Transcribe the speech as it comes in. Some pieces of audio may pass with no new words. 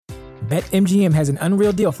BetMGM has an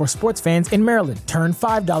unreal deal for sports fans in Maryland. Turn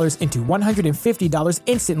 $5 into $150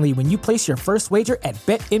 instantly when you place your first wager at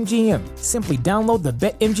BetMGM. Simply download the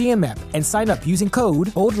BetMGM app and sign up using code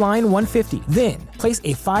OldLine150. Then, place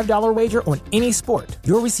a $5 wager on any sport.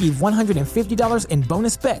 You'll receive $150 in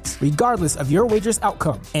bonus bets, regardless of your wager's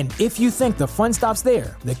outcome. And if you think the fun stops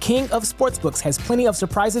there, the King of Sportsbooks has plenty of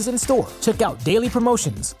surprises in store. Check out daily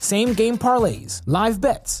promotions, same-game parlays, live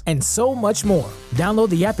bets, and so much more. Download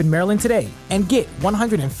the app in Maryland today and get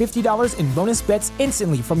 $150 in bonus bets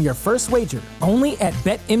instantly from your first wager. Only at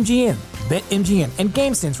BetMGM. BetMGM and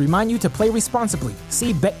GameSense remind you to play responsibly.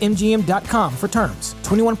 See BetMGM.com for terms.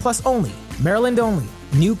 21 plus only. Maryland only.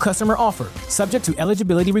 New customer offer. Subject to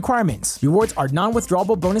eligibility requirements. Rewards are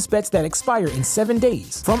non-withdrawable bonus bets that expire in 7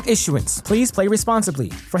 days. From issuance, please play responsibly.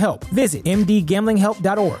 For help, visit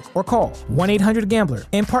mdgamblinghelp.org or call 1-800-GAMBLER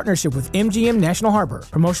in partnership with MGM National Harbor.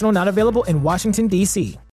 Promotional not available in Washington,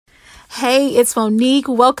 D.C. Hey, it's Monique.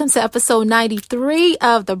 Welcome to episode 93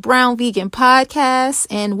 of the Brown Vegan Podcast.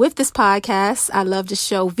 And with this podcast, I love to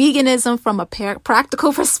show veganism from a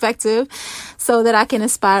practical perspective so that I can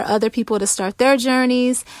inspire other people to start their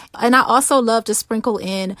journeys. And I also love to sprinkle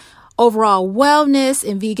in overall wellness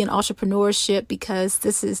and vegan entrepreneurship because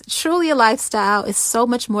this is truly a lifestyle. It's so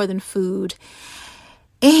much more than food.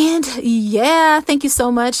 And yeah, thank you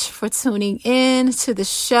so much for tuning in to the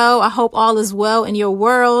show. I hope all is well in your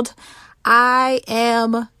world. I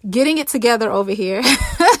am getting it together over here,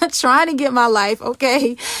 trying to get my life,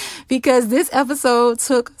 okay? Because this episode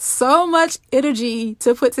took so much energy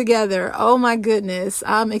to put together. Oh my goodness.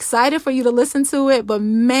 I'm excited for you to listen to it, but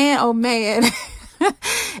man, oh man.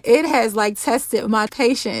 It has tested my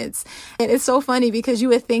patience. And it's so funny because you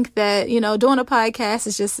would think that, doing a podcast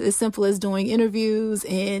is just as simple as doing interviews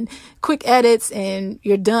and quick edits and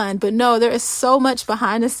you're done. But no, there is so much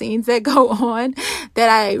behind the scenes that go on that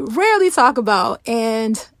I rarely talk about.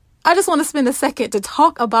 And I just want to spend a second to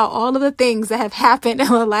talk about all of the things that have happened in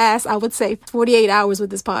the last, I would say, 48 hours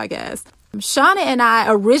with this podcast. Shauna and I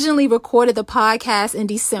originally recorded the podcast in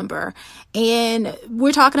December, and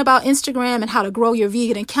we're talking about Instagram and how to grow your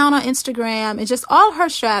vegan account on Instagram and just all her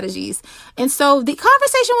strategies. And so the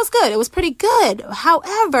conversation was good. It was pretty good.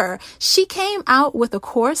 However, she came out with a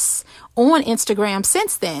course on Instagram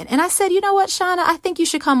since then. And I said, you know what, Shauna, I think you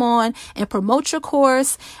should come on and promote your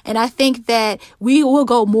course. And I think that we will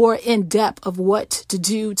go more in depth of what to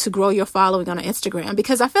do to grow your following on Instagram,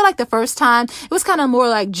 because I feel like the first time it was kind of more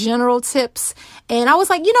like general tips. And I was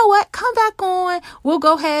like, you know what, come back on. We'll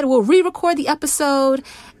go ahead. We'll re-record the episode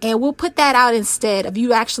and we'll put that out instead of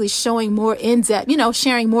you actually showing more in-depth,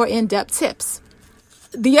 sharing more in-depth tips.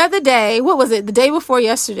 The other day, what was it? The day before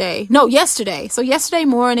yesterday? No, yesterday. So yesterday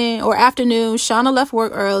morning or afternoon, Shauna left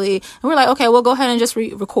work early and we're like, okay, we'll go ahead and just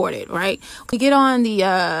record it, right? We get on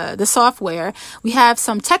the software. We have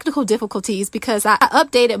some technical difficulties because I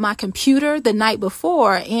updated my computer the night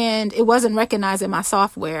before and it wasn't recognizing my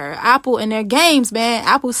software. Apple and their games, man.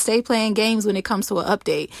 Apple stay playing games when it comes to an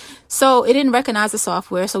update. So it didn't recognize the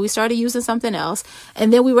software. So we started using something else.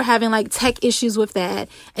 And then we were having tech issues with that.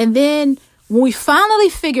 And then when we finally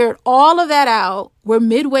figured all of that out, we're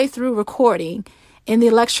midway through recording and the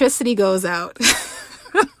electricity goes out.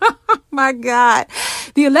 My God,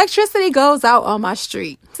 the electricity goes out on my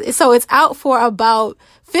street. So it's out for about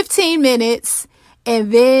 15 minutes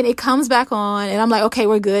and then it comes back on and I'm like, okay,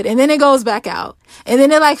 we're good. And then it goes back out and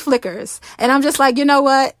then it flickers. And I'm just like, you know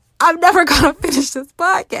what? I'm never going to finish this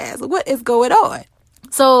podcast. What is going on?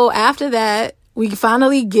 So after that, we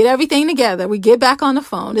finally get everything together. We get back on the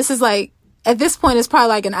phone. This is at this point, it's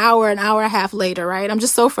probably an hour and a half later, right? I'm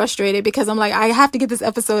just so frustrated because I'm like, I have to get this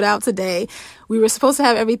episode out today. We were supposed to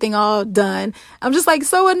have everything all done. I'm just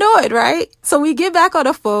so annoyed, right? So we get back on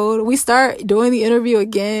the phone. We start doing the interview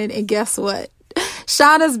again. And guess what?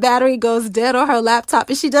 Shauna's battery goes dead on her laptop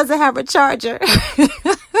and she doesn't have a charger.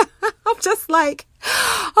 I'm just like,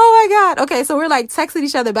 oh my God. Okay. So we're texting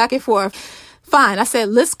each other back and forth. Fine. I said,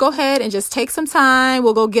 let's go ahead and just take some time.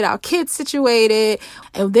 We'll go get our kids situated.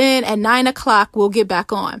 And then at 9:00, we'll get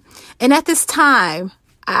back on. And at this time,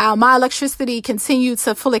 my electricity continued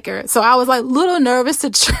to flicker. So I was a little nervous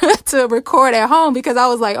to record at home because I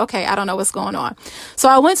was like, okay, I don't know what's going on. So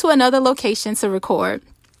I went to another location to record.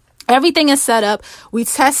 Everything is set up. We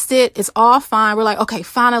test it. It's all fine. We're like, okay,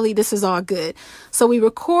 finally, this is all good. So we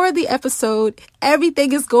record the episode.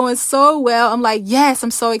 Everything is going so well. I'm like, yes,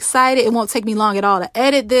 I'm so excited. It won't take me long at all to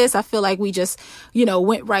edit this. I feel like we just,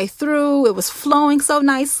 went right through. It was flowing so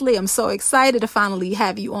nicely. I'm so excited to finally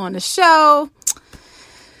have you on the show.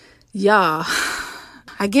 Yeah.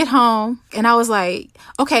 I get home and I was like,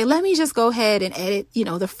 okay, let me just go ahead and edit,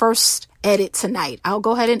 the first edit tonight. I'll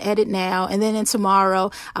go ahead and edit now. And then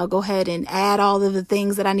tomorrow, I'll go ahead and add all of the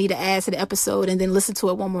things that I need to add to the episode and then listen to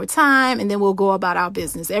it one more time. And then we'll go about our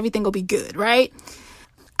business. Everything will be good, right?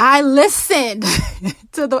 I listened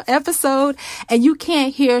to the episode and you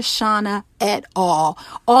can't hear Shauna at all.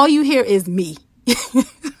 All you hear is me.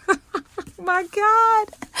 My God.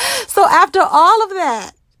 So after all of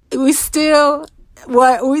that, the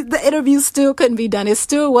interview still couldn't be done. It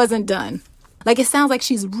still wasn't done. Like, it sounds like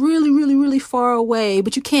she's really, really, really far away,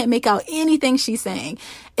 but you can't make out anything she's saying.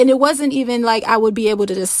 And it wasn't even like I would be able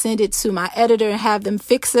to just send it to my editor and have them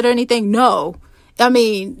fix it or anything. No. I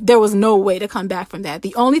mean, there was no way to come back from that.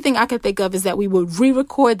 The only thing I could think of is that we would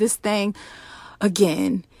re-record this thing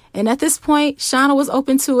again. And at this point, Shauna was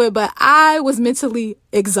open to it, but I was mentally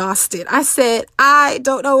exhausted. I said, I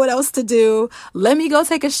don't know what else to do. Let me go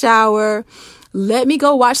take a shower. Let me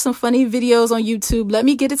go watch some funny videos on YouTube. Let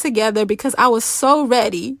me get it together, because I was so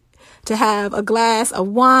ready to have a glass of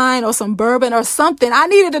wine or some bourbon or something. I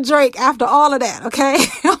needed a drink after all of that. Okay.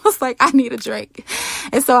 I was like, I need a drink.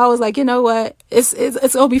 And so I was like, you know what?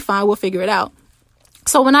 It'll be fine. We'll figure it out.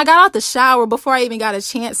 So when I got out the shower, before I even got a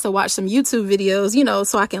chance to watch some YouTube videos,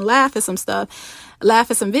 so I can laugh at some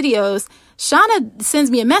videos, Shauna sends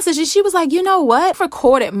me a message and she was like, you know what? I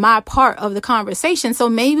recorded my part of the conversation, so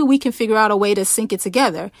maybe we can figure out a way to sync it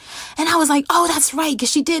together. And I was like, oh, that's right, because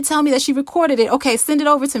she did tell me that she recorded it. Okay, send it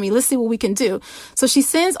over to me. Let's see what we can do. So she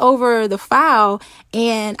sends over the file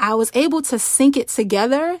and I was able to sync it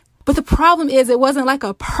together. But the problem is it wasn't like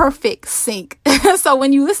a perfect sync. So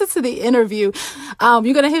when you listen to the interview, you're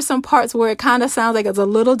going to hear some parts where it kind of sounds like it's a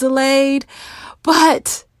little delayed.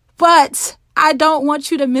 But I don't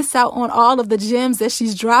want you to miss out on all of the gems that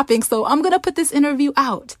she's dropping. So I'm going to put this interview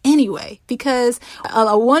out anyway, because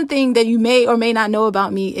one thing that you may or may not know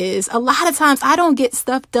about me is a lot of times I don't get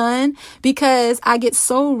stuff done because I get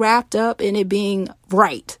so wrapped up in it being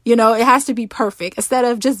right. It has to be perfect instead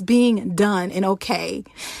of just being done and okay.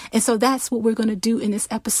 And so that's what we're going to do in this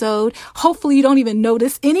episode. Hopefully you don't even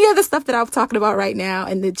notice any of the stuff that I'm talking about right now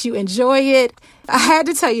and that you enjoy it. I had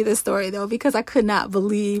to tell you this story though, because I could not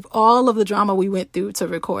believe all of the drama we went through to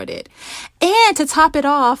record it. And to top it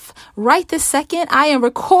off, right this second, I am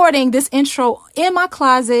recording this intro in my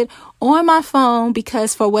closet on my phone,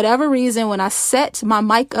 because for whatever reason, when I set my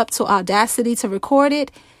mic up to Audacity to record it,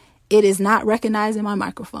 it is not recognizing my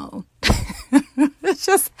microphone. It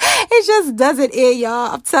just does it in,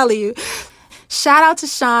 y'all. I'm telling you. Shout out to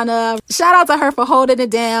Shauna. Shout out to her for holding it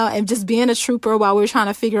down and just being a trooper while we were trying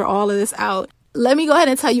to figure all of this out. Let me go ahead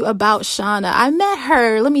and tell you about Shauna. I met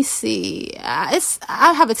her, let me see.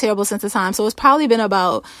 I have a terrible sense of time, so it's probably been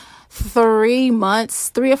about 3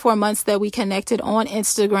 or 4 months that we connected on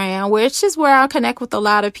Instagram, which is where I connect with a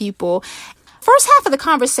lot of people. First half of the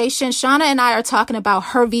conversation, Shauna and I are talking about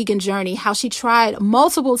her vegan journey, how she tried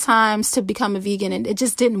multiple times to become a vegan and it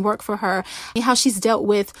just didn't work for her, and how she's dealt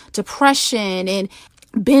with depression and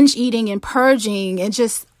binge eating and purging and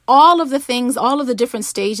just all of the things, all of the different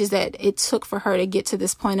stages that it took for her to get to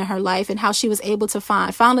this point in her life, and how she was able to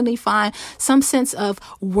finally find some sense of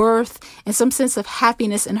worth and some sense of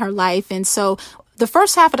happiness in her life. And so the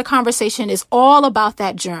first half of the conversation is all about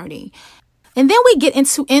that journey. And then we get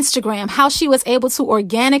into Instagram, how she was able to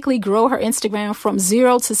organically grow her Instagram from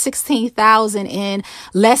 0 to 16,000 in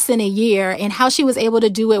less than a year, and how she was able to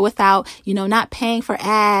do it without, not paying for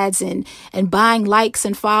ads and buying likes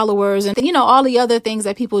and followers and, all the other things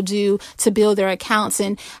that people do to build their accounts,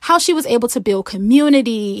 and how she was able to build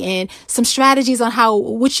community and some strategies on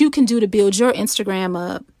what you can do to build your Instagram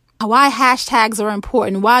up. Why hashtags are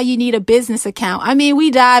important, why you need a business account. I mean,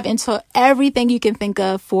 we dive into everything you can think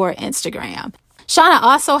of for Instagram. Shauna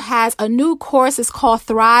also has a new course. It's called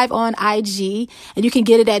Thrive on IG, and you can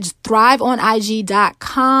get it at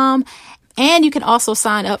thriveonig.com. And you can also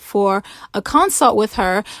sign up for a consult with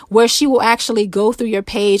her, where she will actually go through your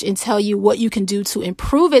page and tell you what you can do to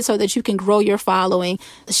improve it so that you can grow your following.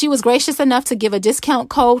 She was gracious enough to give a discount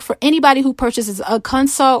code for anybody who purchases a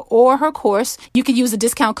consult or her course. You can use the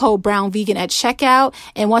discount code BrownVegan at checkout.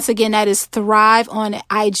 And once again, that is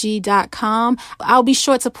thriveonig.com. I'll be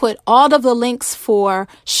sure to put all of the links for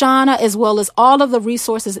Shauna, as well as all of the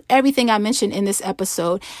resources, everything I mentioned in this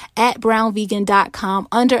episode, at brownvegan.com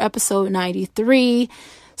under episode 93.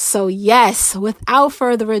 So yes, without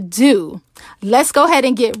further ado, let's go ahead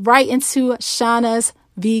and get right into Shauna's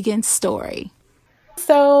vegan story.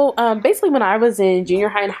 So basically, when I was in junior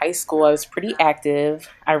high and high school, I was pretty active.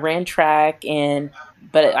 I ran track,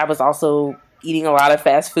 but I was also eating a lot of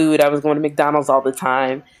fast food. I was going to McDonald's all the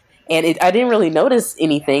time. And I didn't really notice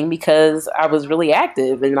anything because I was really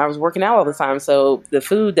active and I was working out all the time. So the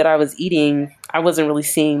food that I was eating, I wasn't really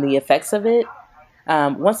seeing the effects of it.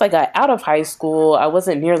 Once I got out of high school, I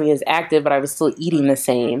wasn't nearly as active, but I was still eating the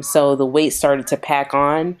same. So the weight started to pack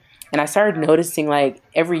on. And I started noticing like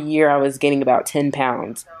every year I was gaining about 10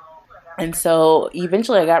 pounds. And so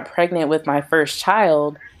eventually I got pregnant with my first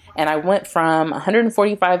child. And I went from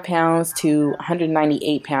 145 pounds to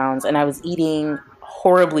 198 pounds. And I was eating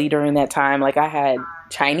horribly during that time. Like I had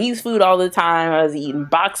Chinese food all the time. I was eating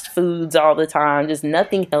boxed foods all the time, just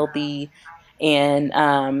nothing healthy. And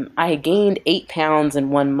I had gained 8 pounds in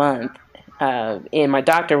 1 month. And my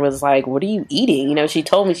doctor was like, what are you eating? You know, she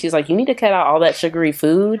told me, she's like, you need to cut out all that sugary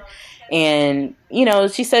food. And, you know,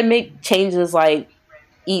 she said, make changes like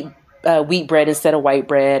eat wheat bread instead of white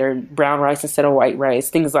bread or brown rice instead of white rice,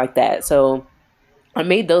 things like that. So I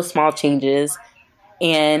made those small changes.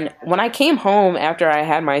 And when I came home after I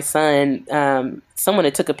had my son, someone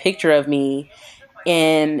had took a picture of me,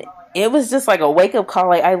 and it was just like a wake up call.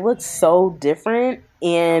 Like I looked so different,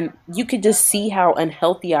 and you could just see how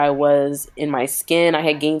unhealthy I was in my skin. I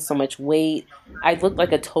had gained so much weight. I looked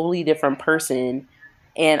like a totally different person.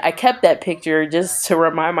 And I kept that picture just to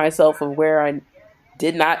remind myself of where I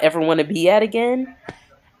did not ever want to be at again.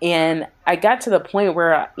 And I got to the point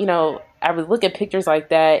where, you know, I would look at pictures like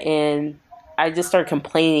that and I just started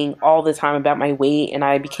complaining all the time about my weight, and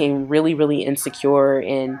I became really, really insecure.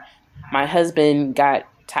 And my husband got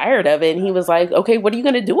tired of it, and he was like, okay, what are you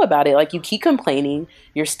going to do about it? Like, you keep complaining,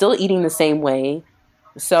 you're still eating the same way.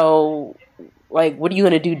 So like, what are you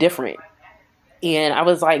going to do different? And I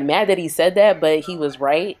was like mad that he said that, but he was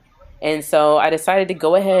right. And so I decided to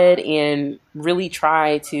go ahead and really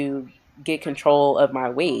try to get control of my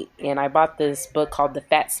weight. And I bought this book called The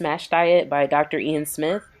Fat Smash Diet by Dr. Ian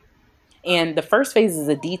Smith. And the first phase is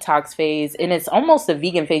a detox phase, and it's almost a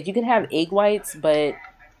vegan phase. You can have egg whites, but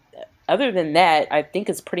other than that, I think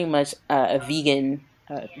it's pretty much a vegan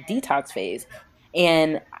detox phase.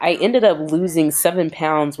 And I ended up losing 7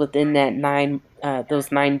 pounds within that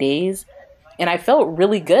those 9 days. And I felt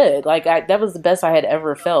really good. Like that was the best I had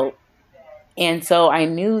ever felt. And so I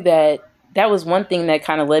knew that that was one thing that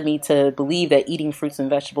kind of led me to believe that eating fruits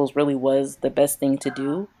and vegetables really was the best thing to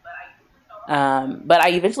do. But I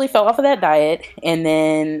eventually fell off of that diet, and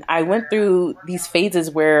then I went through these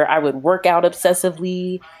phases where I would work out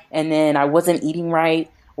obsessively, and then I wasn't eating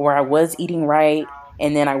right, or I was eating right,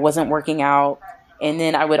 and then I wasn't working out, and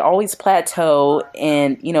then I would always plateau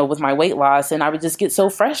and, you know, with my weight loss, and I would just get so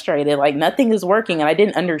frustrated, like nothing is working. And I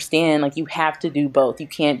didn't understand, like, you have to do both. You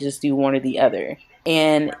can't just do one or the other.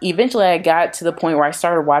 And eventually I got to the point where I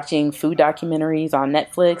started watching food documentaries on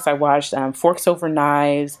Netflix. I watched Forks Over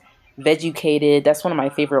Knives, Vegucated, that's one of my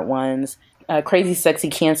favorite ones. Crazy Sexy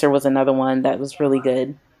Cancer was another one that was really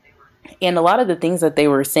good. And a lot of the things that they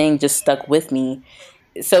were saying just stuck with me.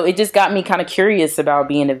 So it just got me kind of curious about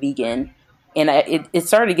being a vegan. And it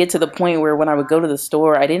started to get to the point where when I would go to the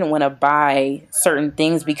store, I didn't want to buy certain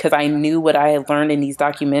things because I knew what I had learned in these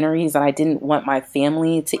documentaries, and I didn't want my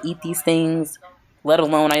family to eat these things, let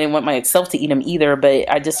alone I didn't want myself to eat them either.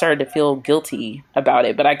 But I just started to feel guilty about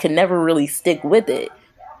it, but I could never really stick with it.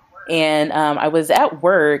 And I was at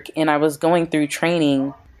work and I was going through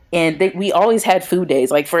training, and we always had food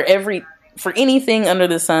days. Like for anything under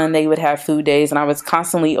the sun, they would have food days. And I was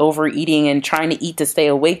constantly overeating and trying to eat to stay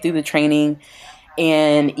awake through the training.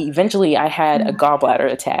 And eventually I had a gallbladder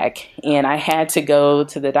attack, and I had to go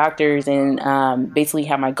to the doctors and basically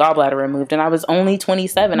have my gallbladder removed. And I was only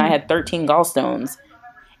 27. I had 13 gallstones.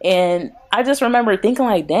 And I just remember thinking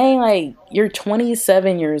like, dang, like you're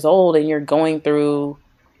 27 years old and you're going through,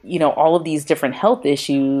 you know, all of these different health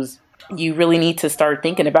issues. You really need to start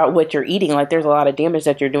thinking about what you're eating. Like there's a lot of damage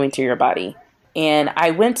that you're doing to your body. And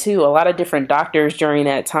I went to a lot of different doctors during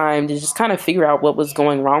that time to just kind of figure out what was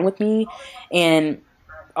going wrong with me. And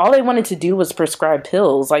all they wanted to do was prescribe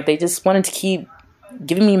pills. Like they just wanted to keep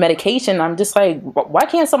giving me medication. I'm just like, why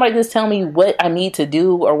can't somebody just tell me what I need to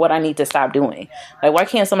do or what I need to stop doing? Like, why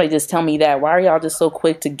can't somebody just tell me that? Why are y'all just so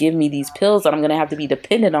quick to give me these pills that I'm going to have to be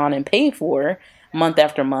dependent on and pay for month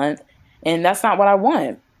after month? And that's not what I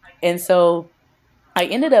want. And so I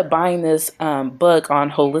ended up buying this book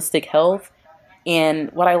on holistic health.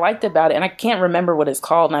 And what I liked about it, and I can't remember what it's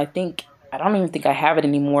called, and I don't even think I have it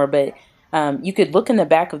anymore, but you could look in the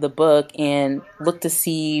back of the book and look to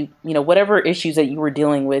see, you know, whatever issues that you were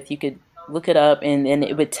dealing with, you could look it up and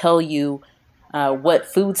it would tell you what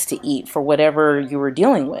foods to eat for whatever you were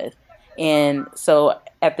dealing with. And so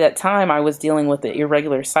at that time I was dealing with the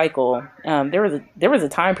irregular cycle. There was a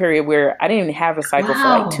time period where I didn't even have a cycle for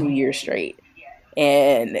like 2 years straight.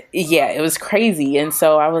 And yeah, it was crazy. And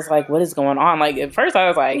so I was like, what is going on? Like, at first I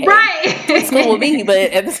was like, hey, it's cool with me.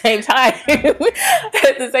 But at the same time,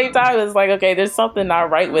 it's like, okay, there's something not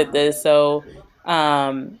right with this. So,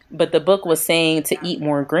 but the book was saying to eat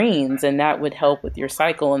more greens and that would help with your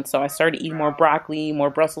cycle. And so I started eating more broccoli, more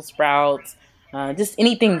Brussels sprouts, just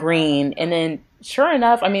anything green. And then sure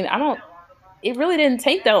enough, I mean, it really didn't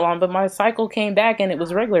take that long, but my cycle came back and it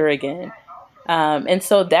was regular again. And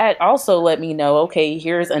so that also let me know, okay,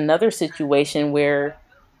 here's another situation where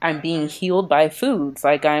I'm being healed by foods.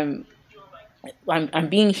 Like I'm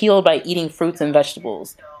being healed by eating fruits and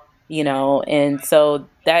vegetables, and so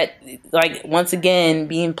that, like, once again,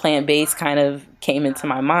 being plant-based kind of came into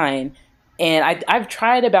my mind. And I've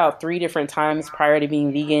tried about 3 different times prior to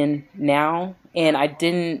being vegan now, and I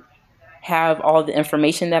didn't have all the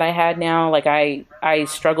information that I had now. Like I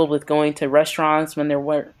struggled with going to restaurants when there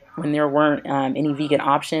weren't any vegan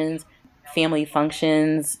options, family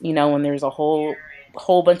functions, when there's a whole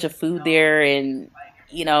bunch of food there, and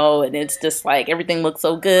and it's just like everything looks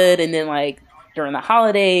so good, and then like during the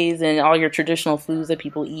holidays and all your traditional foods that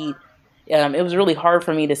people eat, it was really hard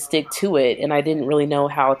for me to stick to it, and I didn't really know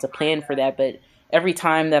how to plan for that. But every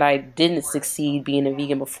time that I didn't succeed being a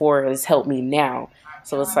vegan before has helped me now.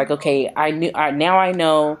 So it's like, okay, now I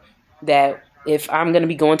know that if I'm going to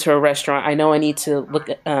be going to a restaurant, I know I need to look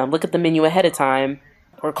at the menu ahead of time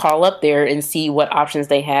or call up there and see what options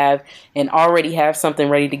they have and already have something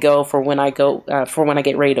ready to go for when I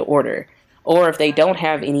get ready to order. Or if they don't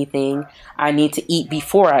have anything, I need to eat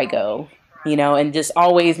before I go, and just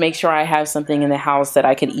always make sure I have something in the house that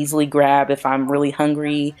I could easily grab if I'm really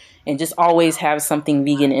hungry, and just always have something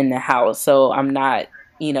vegan in the house. So I'm not,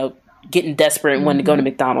 getting desperate and wanting to go to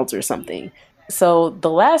McDonald's or something. So the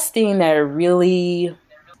last thing that really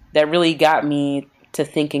got me to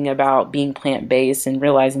thinking about being plant-based and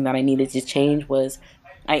realizing that I needed to change was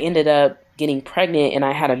I ended up getting pregnant and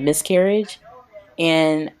I had a miscarriage.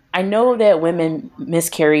 And I know that women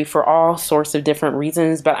miscarry for all sorts of different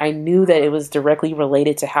reasons, but I knew that it was directly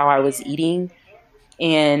related to how I was eating.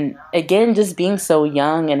 And again, just being so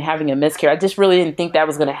young and having a miscarriage, I just really didn't think that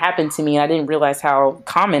was going to happen to me. I didn't realize how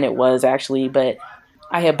common it was, actually. But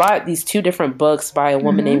I had bought these 2 different books by a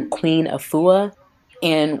woman named Queen Afua.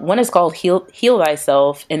 And one is called Heal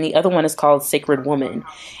Thyself, and the other one is called Sacred Woman.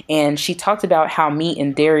 And she talked about how meat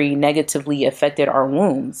and dairy negatively affected our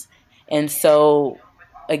wombs. And so,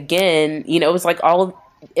 again, it was like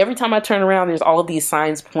every time I turn around, there's all of these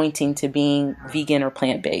signs pointing to being vegan or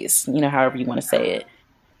plant-based, however you want to say it.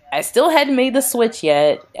 I still hadn't made the switch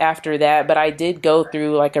yet after that, but I did go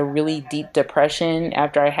through like a really deep depression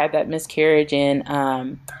after I had that miscarriage.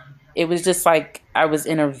 And it was just like I was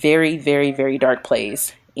in a very, very, very dark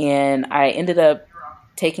place. And I ended up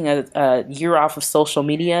taking a year off of social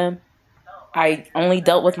media. I only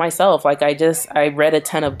dealt with myself. Like I read a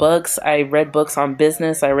ton of books. I read books on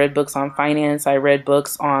business. I read books on finance. I read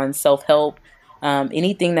books on self-help.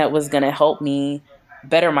 Anything that was going to help me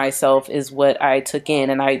better myself is what I took in.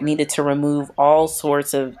 And I needed to remove all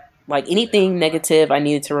sorts of, like, anything negative. I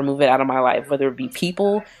needed to remove it out of my life, whether it be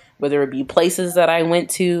people, whether it be places that I went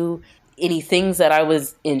to, any things that I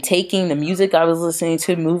was intaking, the music I was listening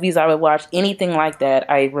to, movies I would watch, anything like that.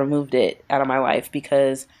 I removed it out of my life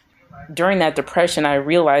because during that depression, I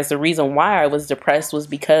realized the reason why I was depressed was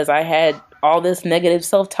because I had all this negative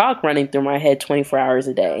self-talk running through my head 24 hours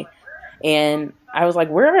a day. And I was like,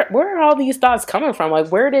 where are all these thoughts coming from? Like,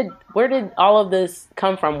 where did all of this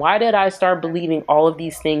come from? Why did I start believing all of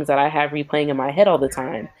these things that I have replaying in my head all the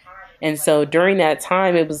time? And so during that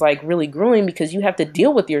time, it was like really grueling because you have to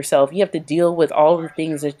deal with yourself. You have to deal with all of the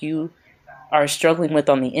things that you are struggling with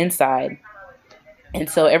on the inside. And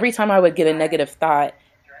so every time I would get a negative thought,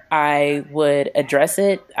 I would address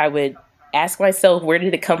it. I would ask myself, where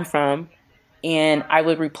did it come from? And I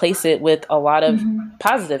would replace it with a lot of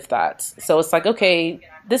positive thoughts. So it's like, okay,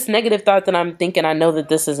 this negative thought that I'm thinking, I know that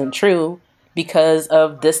this isn't true because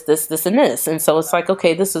of this, and this. And so it's like,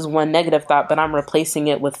 okay, this is one negative thought, but I'm replacing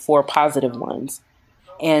it with 4 positive ones.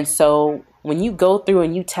 And so when you go through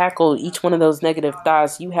and you tackle each one of those negative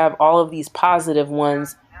thoughts, you have all of these positive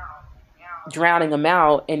ones drowning them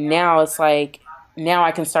out. And now it's like, now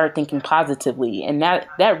I can start thinking positively. And that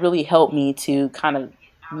really helped me to kind of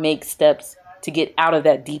make steps to get out of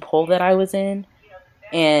that deep hole that I was in.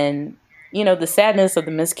 And, the sadness of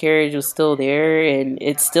the miscarriage was still there, and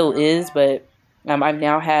it still is, but I've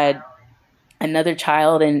now had another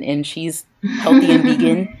child, and she's healthy and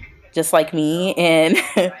vegan, just like me. And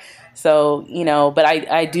so, but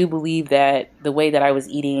I do believe that the way that I was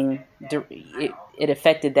eating, it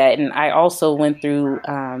affected that. And I also went through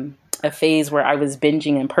a phase where I was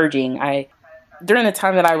binging and purging. I during the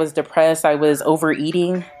time that I was depressed, I was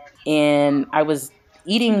overeating, and I was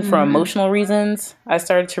eating for emotional reasons, I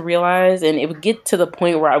started to realize. And it would get to the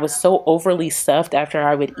point where I was so overly stuffed after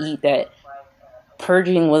I would eat that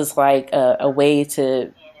purging was like a way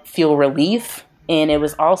to feel relief. And it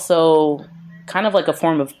was also kind of like a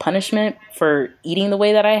form of punishment for eating the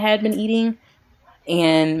way that I had been eating.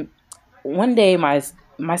 And one day my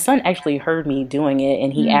son actually heard me doing it,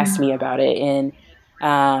 and he asked me about it.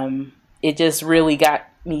 And it just really got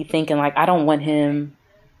me thinking, like, I don't want him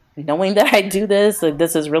knowing that I do this. Like,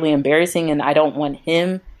 this is really embarrassing, and I don't want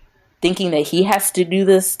him thinking that he has to do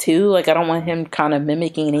this too. Like, I don't want him kind of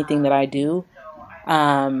mimicking anything that I do.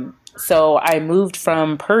 So I moved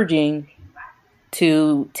from purging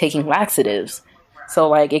to taking laxatives. So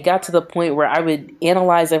like, it got to the point where I would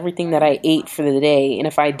analyze everything that I ate for the day. And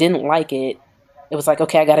if I didn't like it, it was like,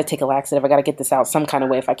 okay, I got to take a laxative. I got to get this out some kind of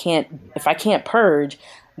way. If I can't purge,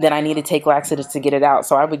 then I need to take laxatives to get it out.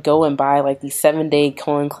 So I would go and buy like these 7-day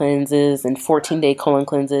colon cleanses and 14-day colon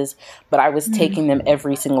cleanses, but I was taking them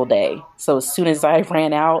every single day. So as soon as I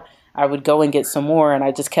ran out, I would go and get some more, and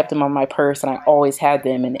I just kept them on my purse, and I always had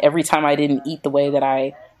them. And every time I didn't eat the way that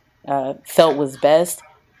I felt was best,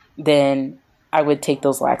 then I would take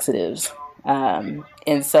those laxatives.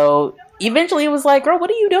 And so eventually it was like, girl, what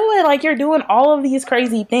are you doing? Like, you're doing all of these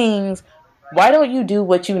crazy things. Why don't you do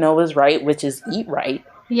what you know is right, which is eat right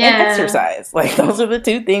and exercise? Like, those are the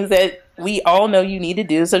two things that we all know you need to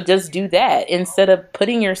do. So just do that instead of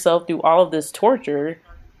putting yourself through all of this torture.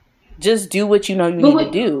 Just do what you know you need to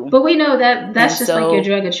do. But we know that that's just like your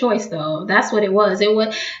drug of choice, though. That's what it was.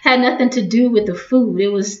 Had nothing to do with the food. It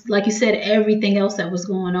was, like you said, everything else that was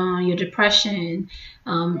going on, your depression,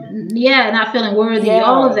 not feeling worthy,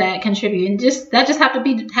 all of that contributed. And that just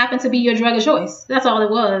happened to be your drug of choice. That's all it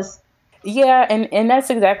was. Yeah, and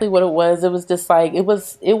that's exactly what it was. It was just like, it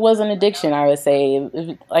was an addiction, I would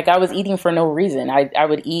say. Like, I was eating for no reason. I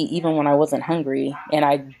would eat even when I wasn't hungry, and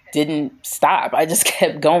I didn't stop. I just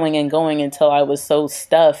kept going and going until I was so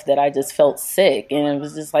stuffed that I just felt sick. And it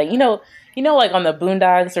was just like, you know, like on the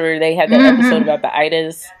Boondocks where they had that episode about the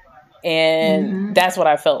itis, and that's what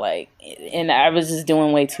I felt like. And I was just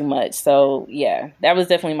doing way too much. So yeah, that was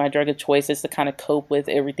definitely my drug of choice, is to kind of cope with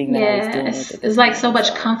everything that I was dealing with. It's like so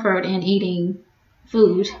much comfort in eating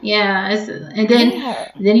food. And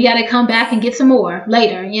then you got to come back and get some more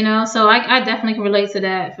later, so I definitely can relate to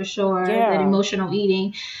that for sure. That emotional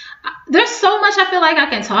eating. There's so much I feel like I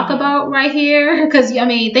can talk about right here, because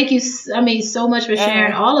thank you so much for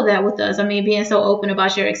sharing all of that with us. Being so open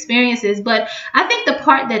about your experiences. But I think the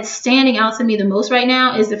part that's standing out to me the most right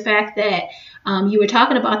now is the fact that you were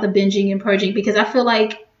talking about the binging and purging, because I feel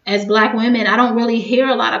like as Black women, I don't really hear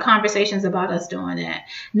a lot of conversations about us doing that.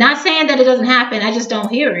 Not saying that it doesn't happen, I just don't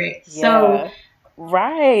hear it. So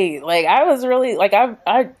right, like, I was really like,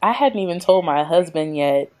 I hadn't even told my husband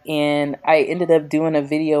yet, and I ended up doing a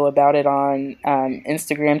video about it on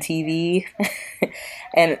Instagram TV.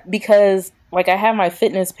 And because like, I have my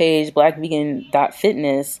fitness page,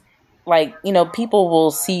 blackvegan.fitness, like, people will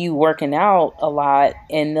see you working out a lot,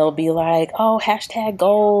 and they'll be like, oh,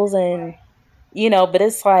 #goals, and but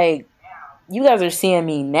it's like, you guys are seeing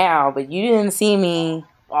me now, but you didn't see me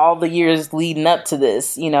all the years leading up to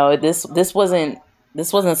this. This wasn't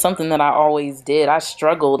something that I always did. I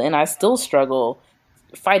struggled, and I still struggle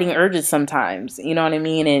fighting urges sometimes, you know what I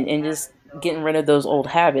mean? And just getting rid of those old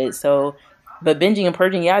habits. So, but binging and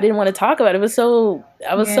purging, I didn't want to talk about it. I was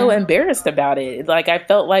so embarrassed about it. Like, I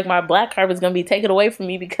felt like my Black card was going to be taken away from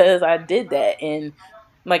me because I did that. And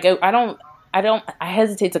like, I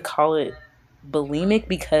hesitate to call it bulimic,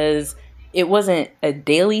 because it wasn't a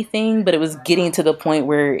daily thing, but it was getting to the point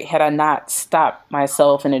where, had I not stopped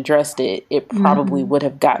myself and addressed it, it probably would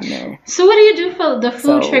have gotten there. So what do you do for the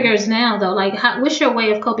food triggers now, though? Like, what's your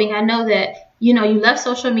way of coping? I know that, you left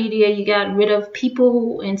social media, you got rid of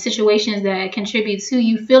people and situations that contribute to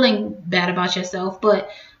you feeling bad about yourself.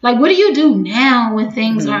 But like, what do you do now when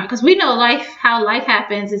things aren't? Because we know how life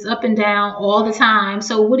happens is up and down all the time.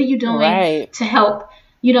 So what are you doing to help,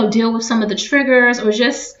 deal with some of the triggers, or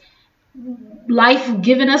just life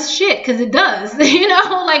giving us shit, because it does,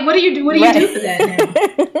 like, what do you do for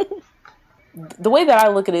that now? The way that I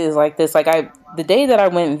look at it is like this. Like, the day that I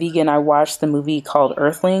went vegan, I watched the movie called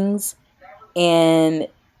Earthlings, and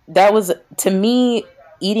that was, to me,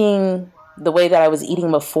 eating the way that I was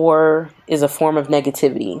eating before is a form of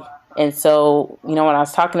negativity. And so, when I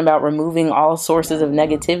was talking about removing all sources of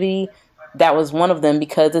negativity, that was one of them,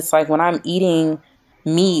 because it's like, when I'm eating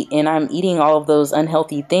meat and I'm eating all of those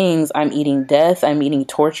unhealthy things, I'm eating death, I'm eating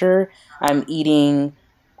torture, I'm eating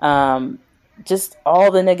just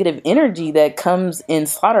all the negative energy that comes in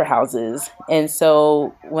slaughterhouses. And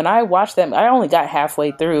so when I watched them, I only got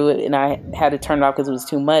halfway through it and I had to turn it off because it was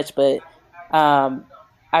too much. But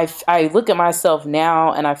I look at myself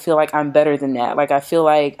now and I feel like I'm better than that. Like, I feel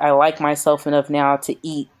like I like myself enough now to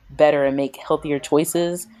eat better and make healthier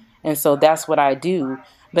choices. And so that's what I do.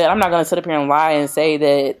 But I'm not going to sit up here and lie and say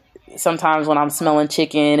that sometimes when I'm smelling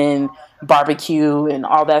chicken and barbecue and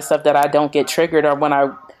all that stuff that I don't get triggered, or when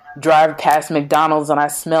I drive past McDonald's and I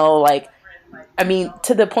smell like, I mean,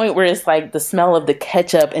 to the point where it's like the smell of the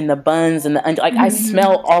ketchup and the buns and I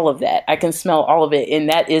smell all of that. I can smell all of it. And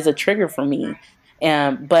that is a trigger for me.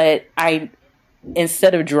 But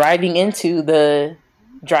instead of driving into the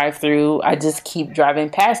drive-through, I just keep driving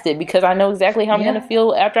past it because I know exactly how I'm going to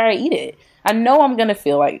feel after I eat it. I know I'm going to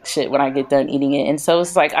feel like shit when I get done eating it. And so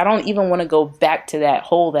it's like, I don't even want to go back to that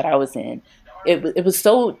hole that I was in. It was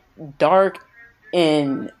so dark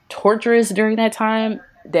and torturous during that time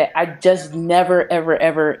that I just never, ever,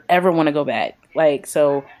 ever, ever want to go back. Like,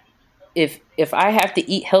 so if I have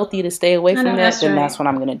to eat healthy to stay away from that, then that's what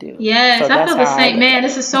I'm going to do. Yes, so I feel the same. Man,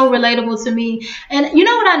 this is so relatable to me. And you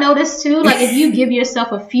know what I noticed too? Like, if you give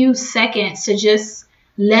yourself a few seconds to just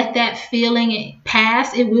let that feeling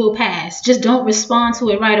pass, it will pass. Just don't respond to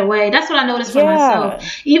it right away. That's what I noticed for myself.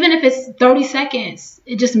 Even if it's 30 seconds,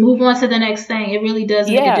 it just move on to the next thing. It really does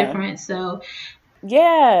make a difference. So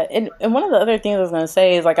yeah, and one of the other things I was going to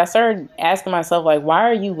say is, like, I started asking myself, like, why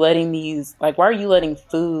are you letting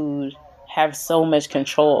food have so much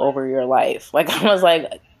control over your life? Like, I was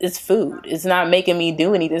like, it's food. It's not making me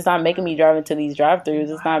do anything. It's not making me drive into these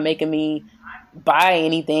drive-thrus. It's not making me buy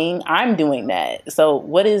anything. I'm doing that. So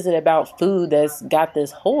what is it about food that's got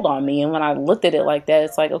this hold on me? And when I looked at it like that,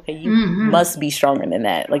 it's like, okay, you must be stronger than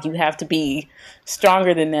that. Like, you have to be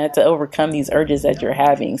stronger than that to overcome these urges that you're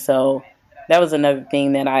having. So that was another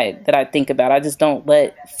thing that I think about. I just don't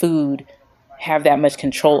let food have that much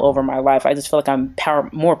control over my life. I just feel like I'm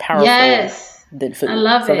more powerful than food. I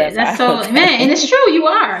love it. That's so, man, and it's true. You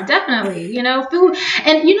are definitely, food.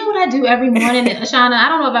 And you know what I do every morning, Ashana? I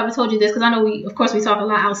don't know if I ever told you this, because I know we talk a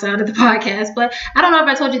lot outside of the podcast, but I don't know if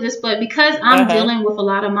I told you this, but because I'm dealing with a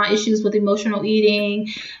lot of my issues with emotional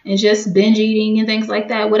eating and just binge eating and things like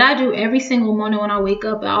that, what I do every single morning when I wake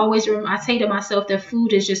up, I say to myself that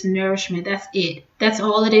food is just nourishment. That's it. That's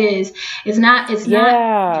all it is. It's not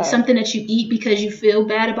something that you eat because you feel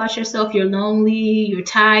bad about yourself. You're lonely. You're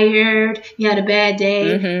tired. You had a bad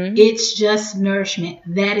day. It's just nourishment.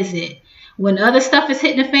 That is it. When other stuff is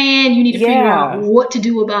hitting the fan, you need to figure out what to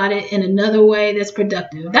do about it in another way that's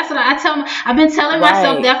productive. That's what I tell. I've been telling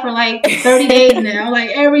myself that for like 30 days now.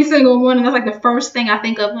 Like, every single morning, that's like the first thing I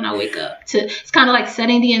think of when I wake up. It's kind of like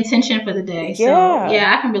setting the intention for the day. So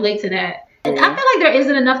yeah, I can relate to that. I feel like there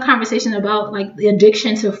isn't enough conversation about, like, the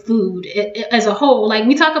addiction to food as a whole. Like,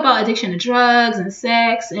 we talk about addiction to drugs and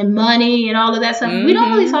sex and money and all of that stuff. We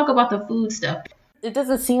don't really talk about the food stuff. It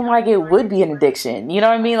doesn't seem like it would be an addiction. You know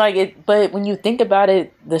what I mean? Like, but when you think about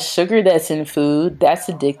it, the sugar that's in food, that's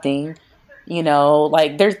addicting.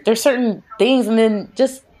 Like, there's certain things, and then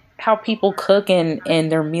just how people cook and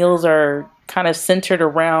their meals are kind of centered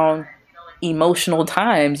around emotional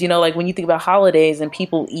times. Like, when you think about holidays and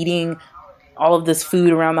people eating all of this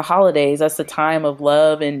food around the holidays, that's a time of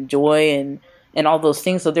love and joy and all those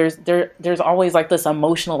things. So there's always like this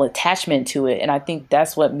emotional attachment to it. And I think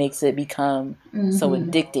that's what makes it become so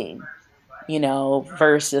addicting,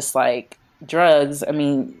 versus like drugs. I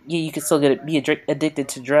mean, you can still be addicted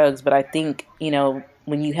to drugs, but I think,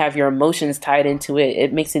 when you have your emotions tied into it,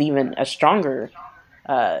 it makes it even a stronger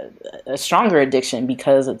addiction,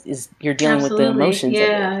 because you're dealing with the emotions.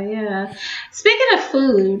 Yeah. Speaking of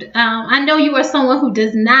food, I know you are someone who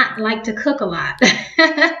does not like to cook a lot.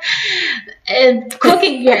 And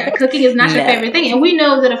cooking is not your favorite thing. And we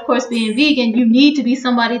know that, of course, being vegan, you need to be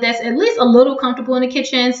somebody that's at least a little comfortable in the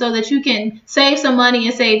kitchen so that you can save some money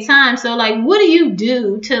and save time. So, like, what do you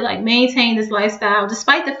do to, like, maintain this lifestyle,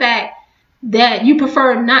 despite the fact that you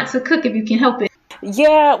prefer not to cook if you can help it?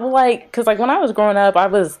 Yeah, well, because when I was growing up, I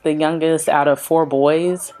was the youngest out of 4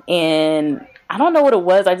 boys, and I don't know what it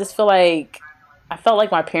was. I just felt like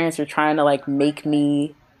my parents were trying to, like, make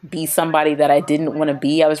me be somebody that I didn't want to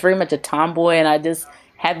be. I was very much a tomboy, and I just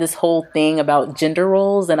had this whole thing about gender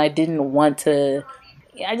roles, and I just didn't want to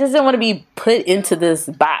be put into this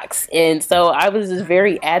box. And so I was just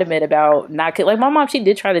very adamant about not cooking. Like, my mom, she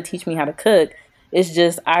did try to teach me how to cook. It's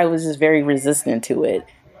just, I was just very resistant to it.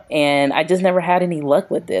 And I just never had any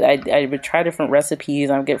luck with it. I would try different recipes.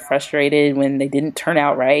 I would get frustrated when they didn't turn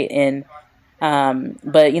out right. And,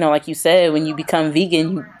 but like you said, when you become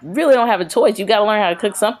vegan, you really don't have a choice. You got to learn how to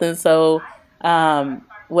cook something. So,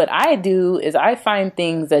 what I do is I find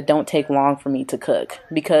things that don't take long for me to cook,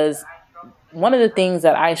 because one of the things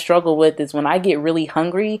that I struggle with is when I get really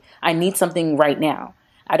hungry, I need something right now.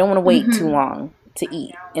 I don't want to wait too long to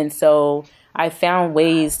eat. And so I found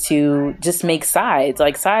ways to just make sides.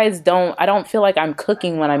 Like I don't feel like I'm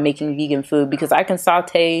cooking when I'm making vegan food, because I can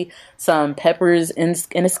saute some peppers in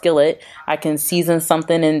a skillet. I can season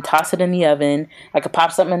something and toss it in the oven. I could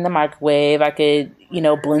pop something in the microwave. I could,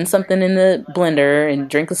 blend something in the blender and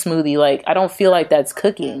drink a smoothie. Like, I don't feel like that's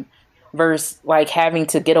cooking, versus like having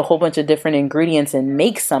to get a whole bunch of different ingredients and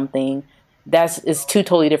make something. Is two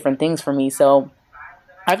totally different things for me. So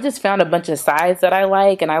I've just found a bunch of sides that I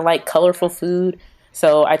like, and I like colorful food.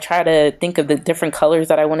 So I try to think of the different colors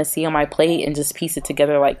that I want to see on my plate and just piece it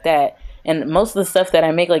together like that. And most of the stuff that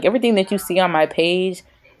I make, like everything that you see on my page,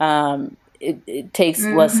 it takes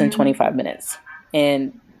less than 25 minutes.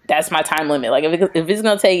 And that's my time limit. Like if it's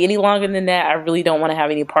going to take any longer than that, I really don't want to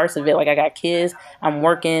have any parts of it. Like I got kids, I'm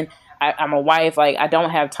working, I'm a wife. Like I don't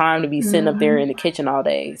have time to be sitting up there in the kitchen all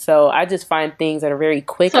day. So I just find things that are very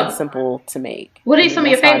quick and simple to make. What are some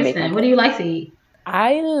of your favorites then? What do you like to eat?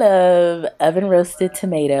 I love oven roasted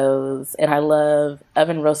tomatoes, and I love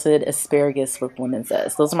oven roasted asparagus with lemon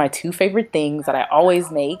zest. Those are my two favorite things that I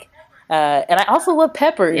always make. And I also love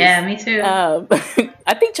peppers. Yeah, me too.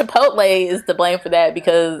 I think Chipotle is to blame for that,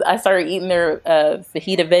 because I started eating their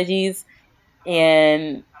fajita veggies,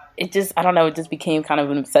 and it just became kind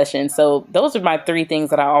of an obsession. So those are my three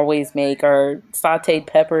things that I always make, are sauteed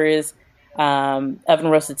peppers, oven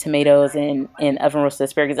roasted tomatoes, and oven roasted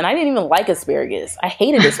asparagus. And I didn't even like asparagus. I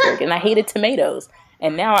hated asparagus and I hated tomatoes.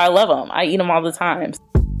 And now I love them. I eat them all the time.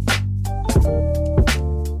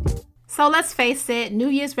 So let's face it, New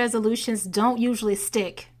Year's resolutions don't usually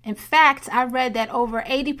stick. In fact, I read that over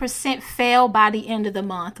 80% fail by the end of the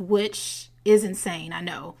month, which is insane, I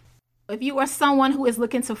know. If you are someone who is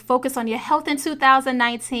looking to focus on your health in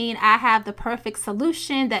 2019, I have the perfect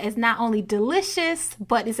solution that is not only delicious,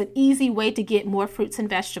 but is an easy way to get more fruits and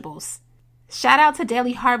vegetables. Shout out to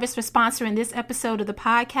Daily Harvest for sponsoring this episode of the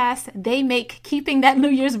podcast. They make keeping that New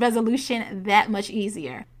Year's resolution that much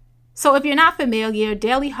easier. So if you're not familiar,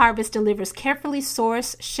 Daily Harvest delivers carefully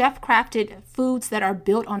sourced, chef-crafted foods that are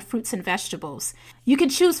built on fruits and vegetables. You can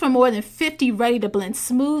choose from more than 50 ready-to-blend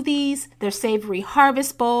smoothies, their savory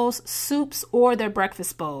harvest bowls, soups, or their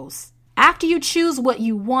breakfast bowls. After you choose what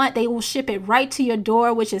you want, they will ship it right to your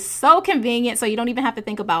door, which is so convenient, so you don't even have to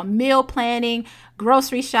think about meal planning,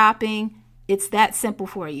 grocery shopping. It's that simple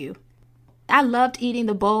for you. I loved eating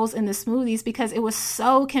the bowls and the smoothies because it was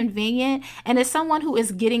so convenient. And as someone who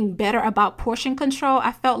is getting better about portion control,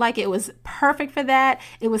 I felt like it was perfect for that.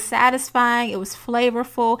 It was satisfying, it was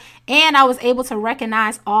flavorful, and I was able to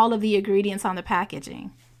recognize all of the ingredients on the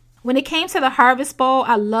packaging. When it came to the harvest bowl,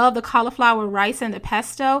 I love the cauliflower rice and the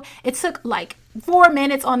pesto. It took like 4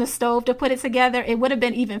 minutes on the stove to put it together. It would have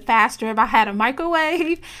been even faster if I had a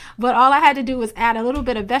microwave, but all I had to do was add a little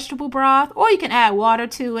bit of vegetable broth, or you can add water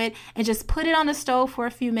to it and just put it on the stove for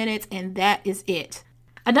a few minutes, and that is it.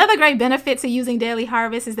 Another great benefit to using Daily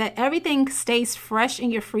Harvest is that everything stays fresh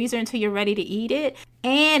in your freezer until you're ready to eat it,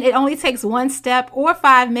 and it only takes 1 step or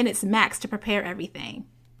 5 minutes max to prepare everything.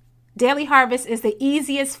 Daily Harvest is the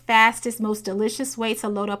easiest, fastest, most delicious way to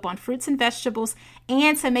load up on fruits and vegetables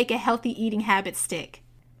and to make a healthy eating habit stick.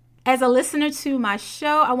 As a listener to my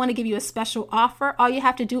show, I want to give you a special offer. All you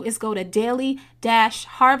have to do is go to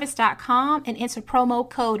daily-harvest.com and enter promo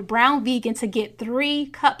code BROWNVEGAN to get 3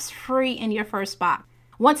 cups free in your first box.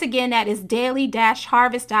 Once again, that is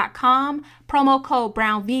daily-harvest.com, promo code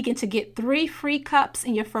BROWNVEGAN to get 3 free cups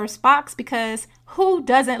in your first box, because who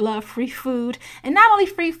doesn't love free food? And not only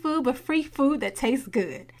free food, but free food that tastes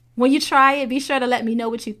good. When you try it, be sure to let me know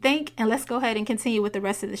what you think, and let's go ahead and continue with the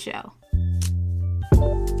rest of the show.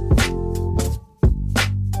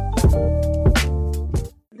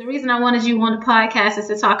 The reason I wanted you on the podcast is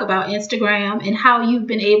to talk about Instagram and how you've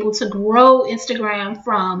been able to grow Instagram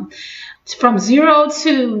from 0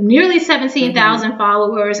 to nearly 17,000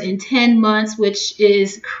 followers in 10 months, which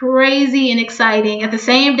is crazy and exciting at the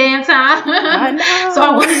same damn time. I know. So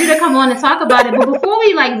I wanted you to come on and talk about it. But before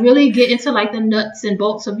we really get into the nuts and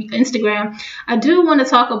bolts of Instagram, I do want to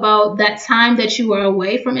talk about that time that you were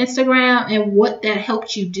away from Instagram and what that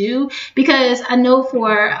helped you do. Because I know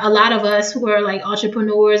for a lot of us who are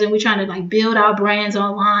entrepreneurs and we're trying to build our brands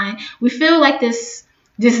online, we feel like this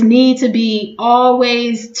need to be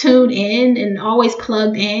always tuned in and always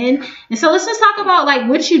plugged in. And so let's just talk about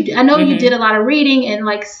what you do. I know you did a lot of reading and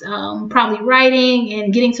probably writing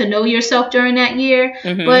and getting to know yourself during that year.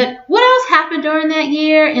 But what else happened during that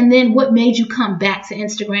year? And then what made you come back to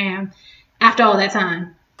Instagram after all that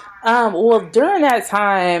time? Well, during that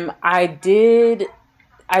time, I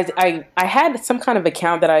had some kind of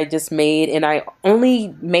account that I just made, and I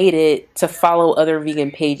only made it to follow other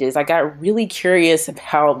vegan pages. I got really curious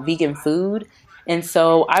about vegan food, and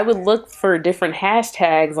so I would look for different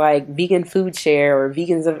hashtags like vegan food share or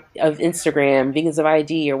vegans of Instagram, vegans of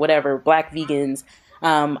IG or whatever, black vegans.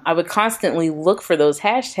 I would constantly look for those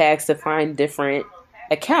hashtags to find different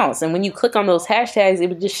accounts. And when you click on those hashtags, it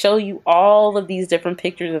would just show you all of these different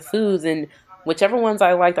pictures of foods, and whichever ones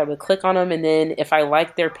I liked, I would click on them. And then if I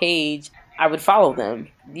liked their page, I would follow them.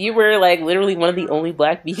 You were like literally one of the only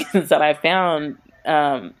black vegans that I found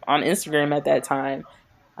on Instagram at that time.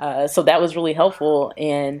 So that was really helpful.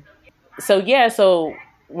 And so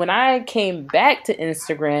when I came back to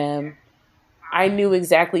Instagram, I knew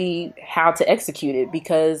exactly how to execute it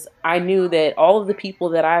because I knew that all of the people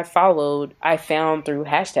that I followed, I found through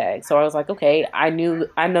hashtags. So I was like, okay, I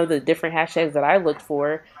know the different hashtags that I looked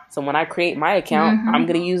for. So when I create my account, I'm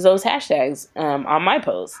going to use those hashtags on my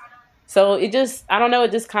posts. So it just kind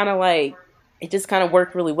of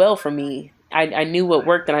worked really well for me. I knew what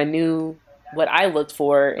worked and I knew what I looked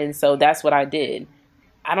for. And so that's what I did.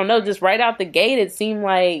 I don't know, just right out the gate, it seemed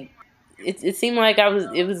like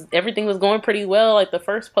everything was going pretty well. Like the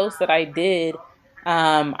first post that I did,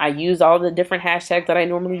 I used all the different hashtags that I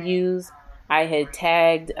normally use. I had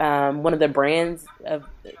tagged one of the brands of,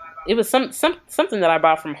 it was something that I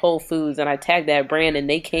bought from Whole Foods, and I tagged that brand, and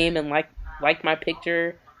they came and liked my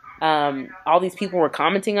picture. All these people were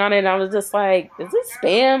commenting on it, and I was just like, is this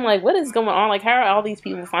spam? Like, what is going on? Like, how are all these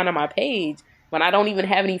people finding my page when I don't even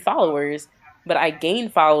have any followers? But I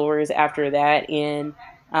gained followers after that, and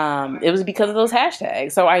it was because of those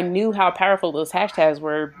hashtags. So I knew how powerful those hashtags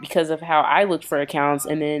were because of how I looked for accounts,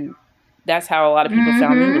 and then that's how a lot of people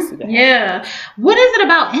found me, was through the hashtags. Yeah. What is it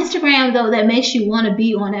about Instagram though that makes you want to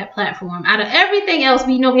be on that platform? Out of everything else,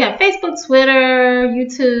 we have Facebook, Twitter,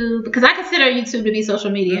 YouTube, because I consider YouTube to be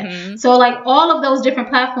social media. So like all of those different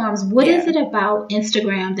platforms, what is it about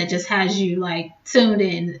Instagram that just has you like tuned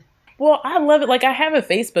in? Well, I love it. Like, I have a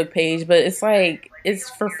Facebook page, but it's like, it's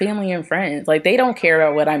for family and friends. Like, they don't care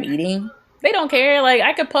about what I'm eating. They don't care. Like,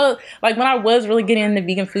 I could post, like, when I was really getting into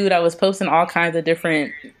vegan food, I was posting all kinds of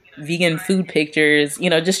different vegan food pictures,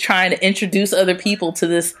 just trying to introduce other people to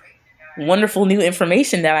this wonderful new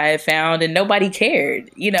information that I had found, and nobody cared.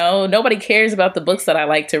 Nobody cares about the books that I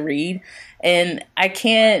like to read. And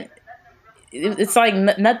it's like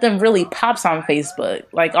nothing really pops on Facebook.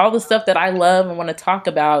 Like all the stuff that I love and want to talk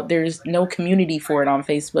about, there's no community for it on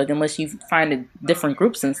Facebook unless you find different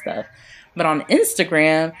groups and stuff. But on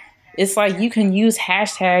Instagram, it's like you can use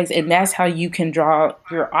hashtags, and that's how you can draw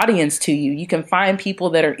your audience to you. You can find people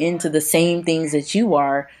that are into the same things that you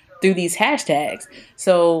are through these hashtags.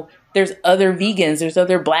 So there's other vegans, there's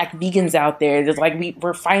other black vegans out there. There's like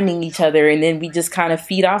we're finding each other, and then we just kind of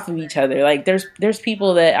feed off of each other. Like there's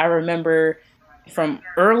people that I remember from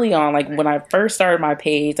early on, like when I first started my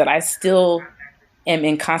page, that I still am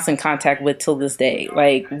in constant contact with till this day.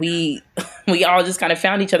 Like we all just kind of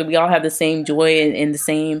found each other. We all have the same joy and the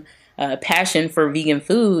same passion for vegan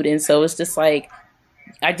food, and so it's just like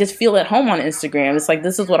I just feel at home on Instagram. It's like,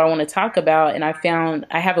 this is what I want to talk about. And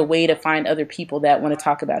I have a way to find other people that want to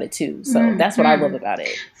talk about it too. So that's what I love about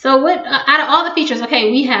it. So what, out of all the features,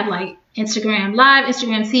 okay, we have like Instagram Live,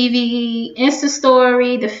 Instagram TV, Insta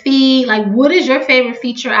Story, the feed. Like, what is your favorite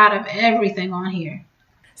feature out of everything on here?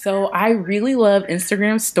 So I really love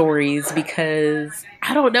Instagram Stories because,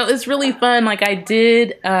 I don't know, it's really fun. Like I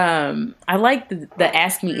like the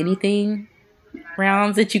Ask Me Anything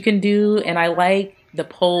rounds that you can do. And I like the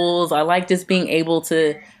polls. I like just being able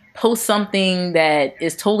to post something that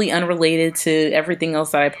is totally unrelated to everything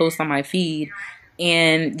else that I post on my feed,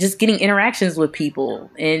 and just getting interactions with people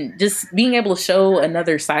and just being able to show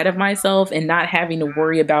another side of myself and not having to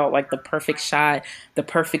worry about like the perfect shot, the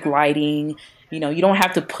perfect lighting. You don't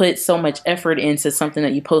have to put so much effort into something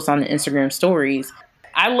that you post on the Instagram Stories.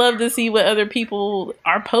 I love to see what other people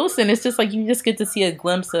are posting. It's just like you just get to see a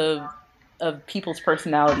glimpse of people's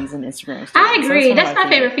personalities in Instagram stories. I agree. So that's my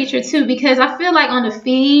favorite feature too, because I feel like on the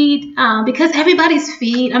feed, because everybody's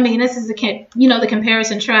feed, I mean, this is the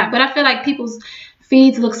comparison trap, but I feel like people's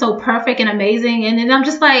feeds look so perfect and amazing, and then I'm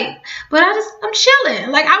just like, but I'm chilling.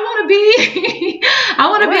 Like I want to be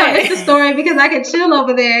on Insta Story because I can chill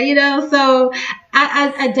over there, So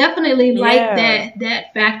I definitely like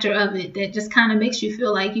that factor of it that just kind of makes you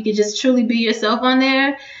feel like you can just truly be yourself on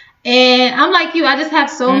there. And I'm like you, I just have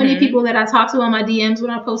so many people that I talk to on my DMs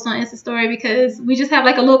when I post on Insta Story because we just have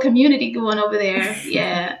like a little community going over there.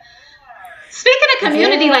 Yeah. Speaking of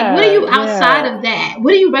community, like what do you outside of that?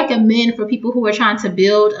 What do you recommend for people who are trying to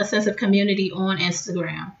build a sense of community on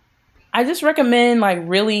Instagram? I just recommend like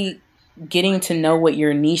really getting to know what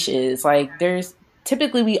your niche is. Like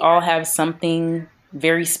typically we all have something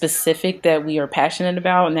very specific that we are passionate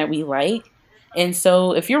about and that we like. And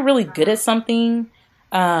so if you're really good at something,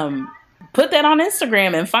 put that on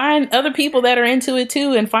Instagram and find other people that are into it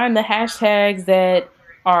too, and find the hashtags that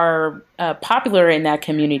are popular in that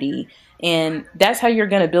community. And that's how you're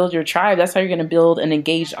going to build your tribe. That's how you're going to build an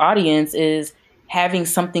engaged audience, is having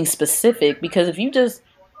something specific. Because if you just,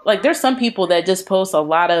 like, there's some people that just post a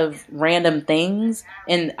lot of random things,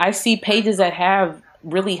 and I see pages that have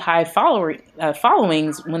really high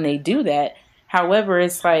followings when they do that. However,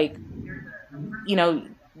 it's like, you know,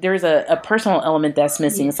 there's a personal element that's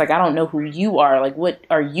missing. It's like, I don't know who you are. Like, what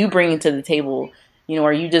are you bringing to the table? You know,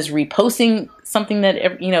 are you just reposting something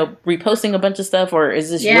that, you know, reposting a bunch of stuff, or is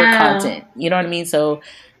this your content? You know what I mean? So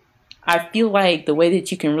I feel like the way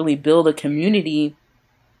that you can really build a community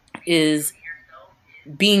is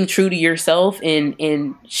being true to yourself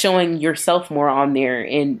and showing yourself more on there,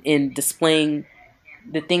 and displaying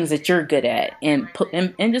the things that you're good at, and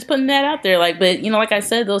just putting that out there. Like, but you know, like I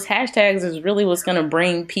said, those hashtags is really what's going to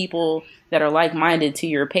bring people that are like-minded to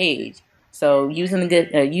your page. So using good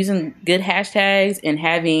hashtags and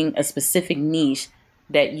having a specific niche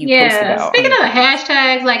that you post about. Speaking of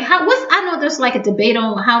hashtags, like I know there's like a debate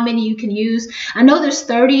on how many you can use. I know there's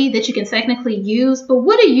 30 that you can technically use, but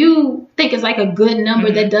what do you think is like a good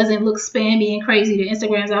number that doesn't look spammy and crazy to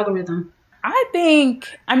Instagram's algorithm?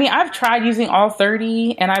 I've tried using all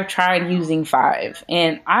 30, and I've tried using 5,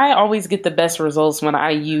 and I always get the best results when I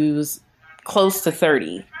use close to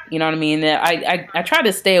 30. You know what I mean? I try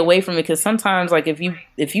to stay away from it, because sometimes, like, if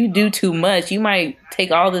you do too much, you might take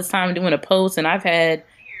all this time doing a post, and I've had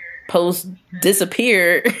posts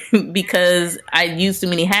disappear because I used too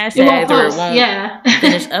many hashtags, or it won't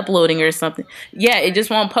finish uploading or something. Yeah, it just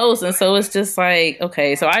won't post. And so it's just like,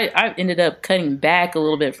 okay, so I ended up cutting back a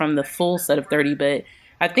little bit from the full set of 30, but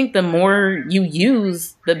I think the more you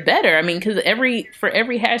use, the better. I mean, because for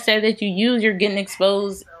every hashtag that you use, you're getting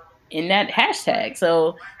exposed in that hashtag.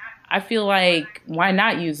 So I feel like, why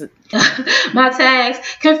not use it? My tags.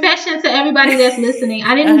 Confession to everybody that's listening.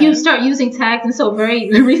 I didn't start using tags until very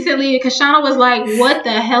recently, because Shauna was like, what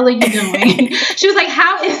the hell are you doing? She was like,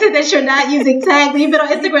 how is it that you're not using tags? You've been on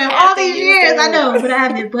Instagram all these years. I know, but I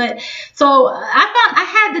haven't. But so I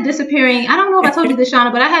had the disappearing. I don't know if I told you this,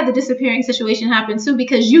 Shauna, but I had the disappearing situation happen too,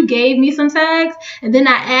 because you gave me some tags, and then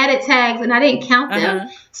I added tags, and I didn't count them.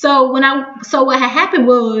 So what had happened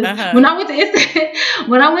was, when I went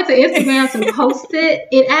to Instagram to post it,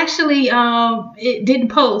 it actually it didn't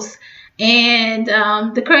post. And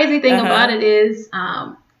the crazy thing about it is,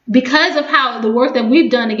 because of how the work that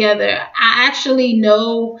we've done together, I actually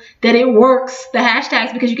know that it works, the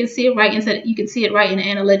hashtags, because you can see it right in the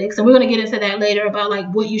analytics. And we're going to get into that later about like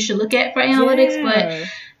what you should look at for analytics. But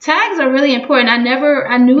tags are really important. I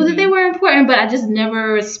knew that they were important, but I just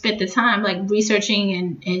never spent the time like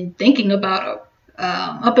researching and thinking about it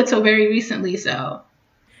up until very recently. So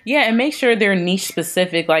yeah, and make sure they're niche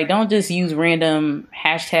specific. Like, don't just use random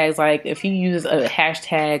hashtags. Like, if you use a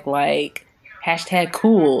hashtag like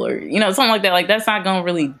 #cool or, you know, something like that, like, that's not going to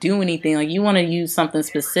really do anything. Like, you want to use something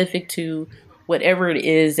specific to whatever it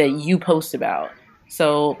is that you post about.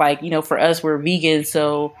 So, like, you know, for us, we're vegan,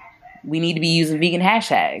 so we need to be using vegan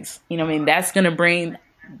hashtags. You know what I mean? That's going to bring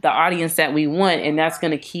the audience that we want, and that's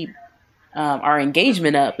going to keep our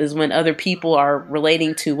engagement up, is when other people are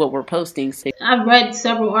relating to what we're posting. I've read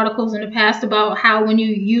several articles in the past about how when you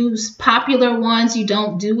use popular ones, you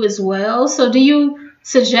don't do as well. So do you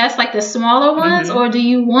suggest like the smaller ones, or do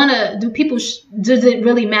you want to, does it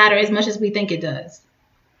really matter as much as we think it does?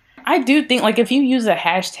 I do think, like, if you use a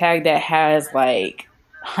hashtag that has like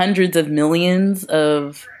hundreds of millions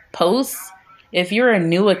of posts, if you're a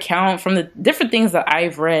new account, from the different things that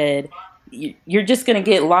I've read, you're just going to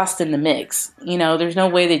get lost in the mix. You know, there's no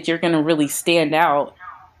way that you're going to really stand out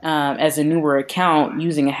as a newer account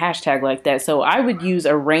using a hashtag like that. So I would use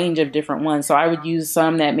a range of different ones. So I would use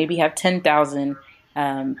some that maybe have 10,000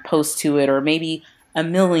 posts to it, or maybe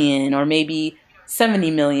 1 million, or maybe 70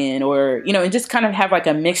 million, or, you know, and just kind of have like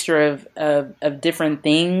a mixture of different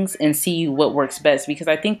things and see what works best. Because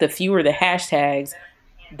I think the fewer the hashtags,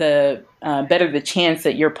 the better the chance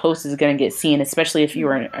that your post is going to get seen, especially if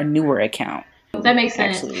you're a newer account. That makes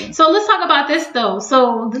sense. Actually. So let's talk about this though.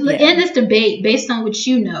 So in this debate, based on what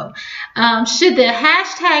you know, should the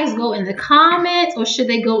hashtags go in the comments, or should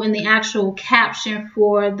they go in the actual caption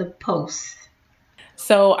for the post?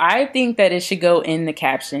 So I think that it should go in the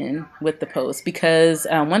caption with the post, because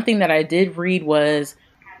one thing that I did read was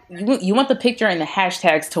you want the picture and the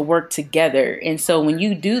hashtags to work together. And so when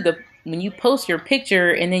you do when you post your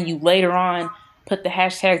picture and then you later on put the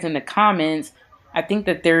hashtags in the comments, I think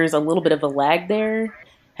that there's a little bit of a lag there.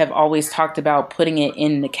 Have always talked about putting it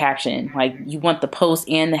in the caption. Like, you want the post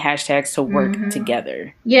and the hashtags to work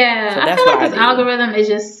together. Yeah, so I feel like this algorithm is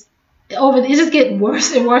just it just gets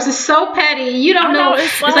worse and worse. It's so petty. You don't know.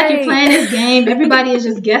 It's like you're playing this game. Everybody is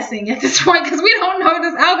just guessing at this point because we don't know.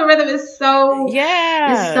 This algorithm is so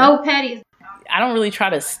it's so petty. I don't really try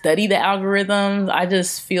to study the algorithms. I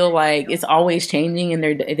just feel like it's always changing and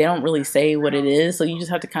they don't really say what it is. So you just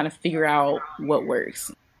have to kind of figure out what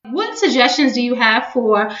works. What suggestions do you have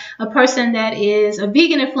for a person that is a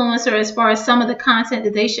vegan influencer as far as some of the content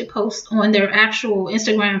that they should post on their actual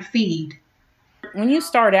Instagram feed? When you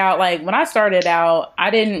start out, like when I started out, I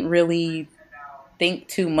didn't really think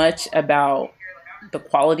too much about the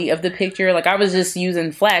quality of the picture. Like, I was just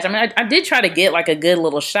using flash. I mean, I did try to get like a good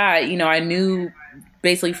little shot. You know, I knew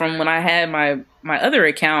basically from when I had my other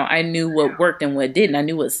account, I knew what worked and what didn't. I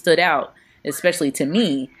knew what stood out, especially to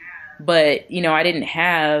me. But, you know, I didn't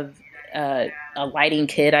have a lighting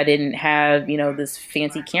kit. I didn't have, you know, this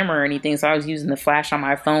fancy camera or anything. So I was using the flash on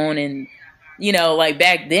my phone. And, you know, like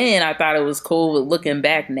back then I thought it was cool. But looking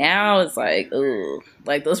back now, it's like, ugh.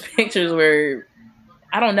 Like, those pictures were,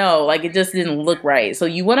 I don't know, like it just didn't look right. So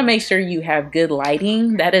you want to make sure you have good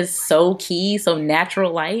lighting. That is so key. So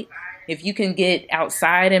natural light. If you can get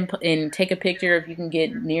outside and take a picture, if you can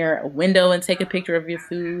get near a window and take a picture of your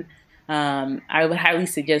food, I would highly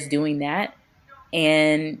suggest doing that.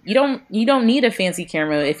 And you don't need a fancy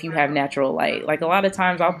camera if you have natural light. Like, a lot of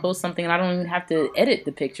times I'll post something and I don't even have to edit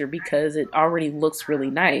the picture because it already looks really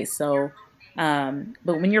nice. So, but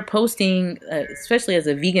when you're posting, especially as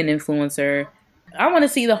a vegan influencer, I want to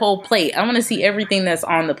see the whole plate. I want to see everything that's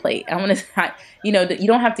on the plate. I want to, you know, you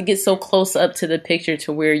don't have to get so close up to the picture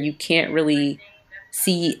to where you can't really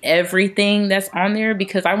see everything that's on there,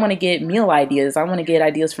 because I want to get meal ideas. I want to get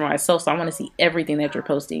ideas for myself. So I want to see everything that you're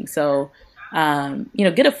posting. So, you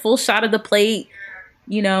know, get a full shot of the plate,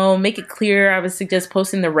 you know, make it clear. I would suggest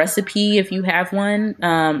posting the recipe if you have one.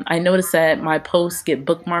 I noticed that my posts get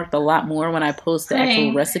bookmarked a lot more when I post the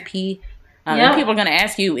actual recipe. And people are going to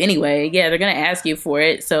ask you anyway. Yeah, they're going to ask you for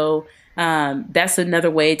it. So that's another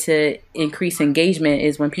way to increase engagement,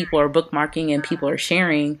 is when people are bookmarking and people are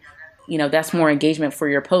sharing. You know, that's more engagement for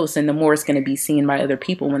your post, and the more it's going to be seen by other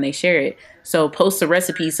people when they share it. So post a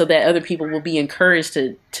recipe so that other people will be encouraged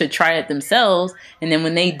to try it themselves. And then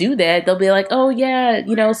when they do that, they'll be like, oh yeah,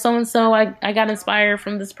 you know, so-and-so, I got inspired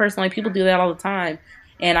from this person. Like, people do that all the time.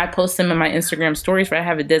 And I post them in my Instagram stories, where I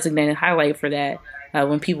have a designated highlight for that.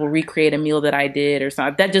 When people recreate a meal that I did or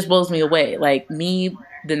something, that just blows me away. Like, me,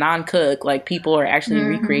 the non-cook, like, people are actually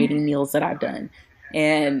recreating meals that I've done.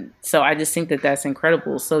 And so I just think that that's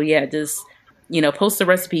incredible. So yeah, just, you know, post a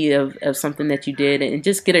recipe of something that you did and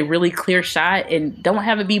just get a really clear shot, and don't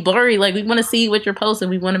have it be blurry. Like, we want to see what you're posting.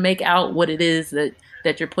 We want to make out what it is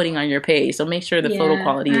that you're putting on your page. So make sure the photo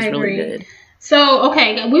quality is really good. So,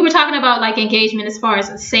 okay, we were talking about like engagement as far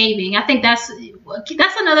as saving. I think that's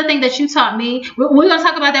another thing that you taught me. We're going to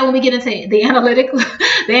talk about that when we get into the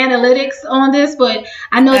analytics on this. But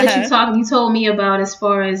I know that you told me about as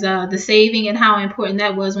far as the saving and how important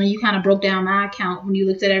that was when you kind of broke down my account when you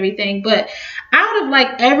looked at everything. But out of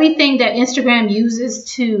like everything that Instagram uses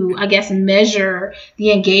to, I guess, measure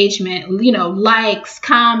the engagement, you know, likes,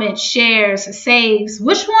 comments, shares, saves,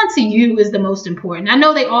 which one to you is the most important? I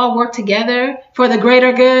know they all work together for the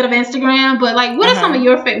greater good of Instagram, but like, what are some of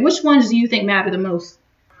your favorite? Which ones do you think matter the most?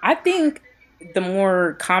 I think the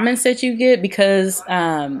more comments that you get, because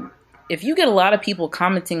if you get a lot of people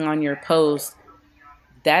commenting on your post,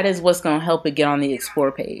 that is what's going to help it get on the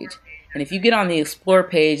explore page. And if you get on the explore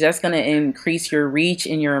page, that's going to increase your reach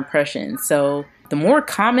and your impressions. So the more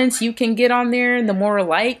comments you can get on there, the more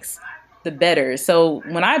likes, the better. So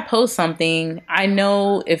when I post something, I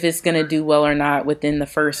know if it's going to do well or not within the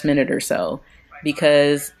first minute or so,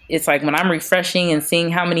 because it's like when I'm refreshing and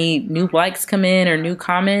seeing how many new likes come in or new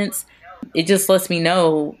comments, it just lets me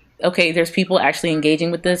know, okay, there's people actually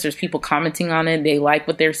engaging with this. There's people commenting on it. They like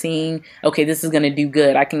what they're seeing. Okay, this is going to do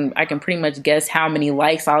good. I can pretty much guess how many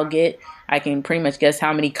likes I'll get. I can pretty much guess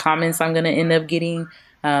how many comments I'm going to end up getting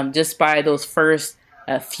just by those first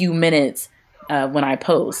few minutes when I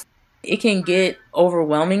post. It can get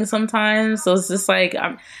overwhelming sometimes. So it's just like,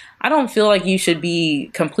 I don't feel like you should be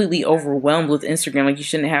completely overwhelmed with Instagram. Like, you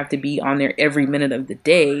shouldn't have to be on there every minute of the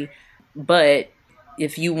day. But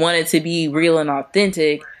if you want it to be real and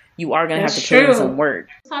authentic, you are going to have to put in some work.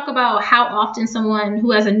 Talk about how often someone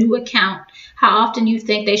who has a new account, how often you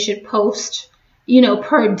think they should post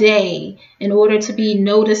per day in order to be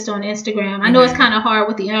noticed on Instagram? I know it's kind of hard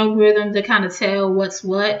with the algorithm to kind of tell what's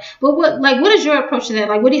what, but what is your approach to that?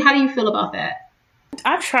 Like, how do you feel about that?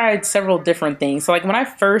 I've tried several different things. So like when I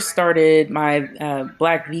first started my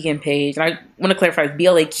Black vegan page, and I want to clarify,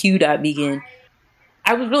 blaq.vegan,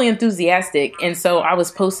 I was really enthusiastic. And so I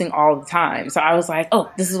was posting all the time. So I was like,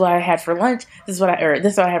 oh, this is what I had for lunch. This is what I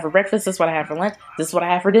had for breakfast. This is what I had for lunch. This is what I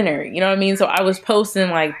had for dinner. You know what I mean? So I was posting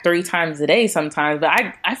like 3 times a day sometimes, but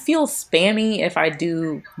I feel spammy if I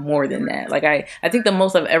do more than that. Like I think the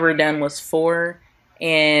most I've ever done was 4,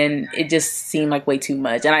 and it just seemed like way too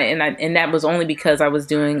much. And that was only because I was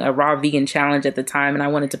doing a raw vegan challenge at the time, and I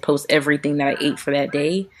wanted to post everything that I ate for that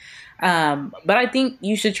day. But I think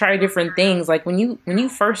you should try different things. Like when you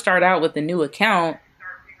first start out with a new account,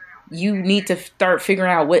 you need to start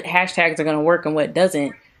figuring out what hashtags are going to work and what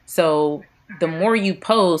doesn't. So the more you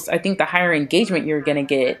post, I think the higher engagement you're going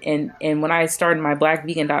to get. And when I started my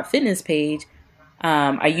blackvegan.fitness page,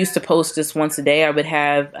 I used to post just once a day. I would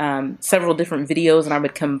have several different videos, and I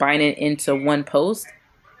would combine it into one post.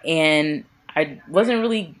 And I wasn't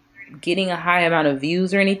really getting a high amount of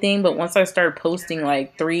views or anything, but once I started posting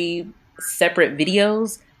like 3 separate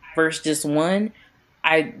videos versus just one,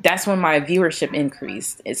 that's when my viewership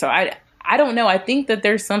increased. So I don't know. I think that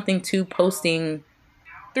there's something to posting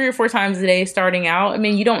 3 or 4 times a day starting out. I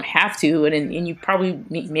mean, you don't have to, and you probably,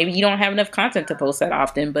 maybe you don't have enough content to post that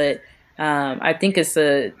often, but I think that's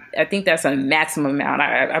a maximum amount.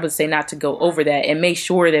 I would say not to go over that, and make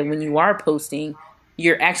sure that when you are posting,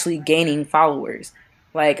 you're actually gaining followers.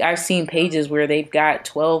 Like I've seen pages where they've got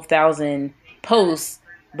 12,000 posts,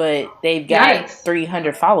 but they've got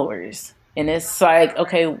 300 followers. And it's like,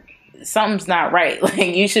 okay, something's not right.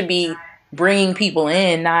 Like you should be bringing people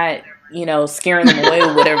in, not, scaring them away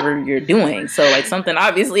with whatever you're doing. So like something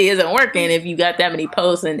obviously isn't working if you got that many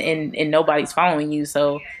posts and nobody's following you.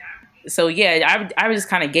 So yeah, I would just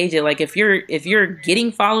kind of gauge it. Like if you're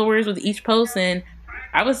getting followers with each post, then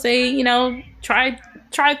I would say,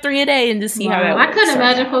 try 3 a day and just see how that works. I couldn't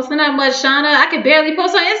imagine posting that much, Shauna. I could barely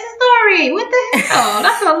post on Insta story. What the hell?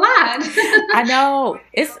 That's a lot. I know.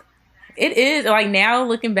 It is. Like now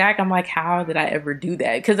looking back, I'm like, how did I ever do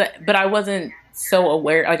that? But I wasn't so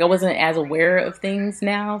aware. Like I wasn't as aware of things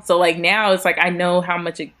now. So like now it's like I know how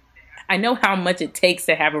much it takes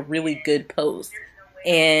to have a really good post.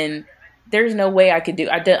 And there's no way I could do.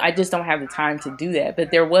 I just don't have the time to do that.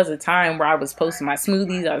 But there was a time where I was posting my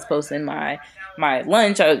smoothies. I was posting my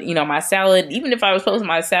lunch, my salad. Even if I was posting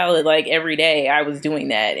my salad like every day, I was doing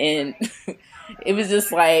that. And it was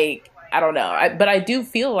just like, I don't know. But I do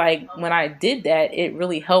feel like when I did that, it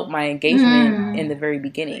really helped my engagement in the very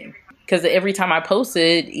beginning. Because every time I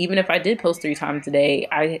posted, even if I did post 3 times a day,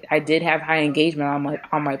 I did have high engagement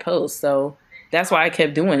on my posts. So that's why I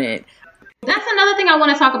kept doing it. That's another thing I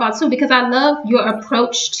want to talk about too, because I love your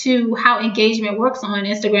approach to how engagement works on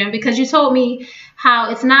Instagram, because you told me how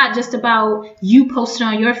it's not just about you posting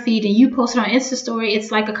on your feed and you posting on Insta story. It's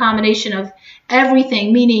like a combination of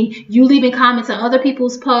everything, meaning you leaving comments on other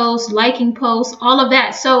people's posts, liking posts, all of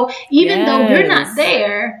that. So even though you're not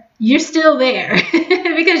there, you're still there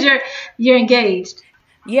because you're engaged.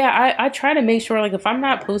 Yeah, I try to make sure, like, if I'm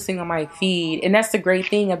not posting on my feed, and that's the great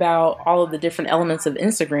thing about all of the different elements of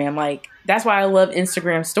Instagram, like, that's why I love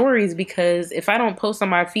Instagram stories, because if I don't post on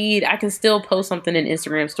my feed, I can still post something in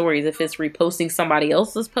Instagram stories. If it's reposting somebody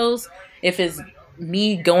else's post, if it's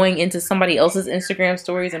me going into somebody else's Instagram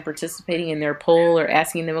stories and participating in their poll or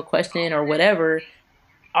asking them a question or whatever,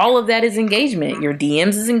 all of that is engagement. Your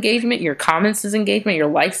DMs is engagement. Your comments is engagement. Your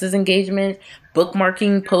likes is engagement.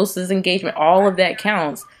 Bookmarking posts is engagement. All of that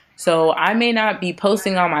counts. So I may not be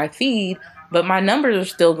posting on my feed, but my numbers are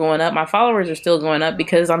still going up. My followers are still going up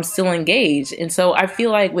because I'm still engaged. And so I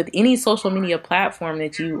feel like with any social media platform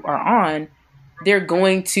that you are on, they're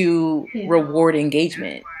going to reward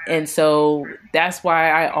engagement. And so that's why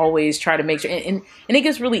I always try to make sure, and it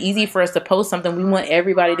gets really easy for us to post something. We want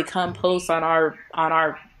everybody to come post on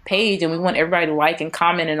our page, and we want everybody to like and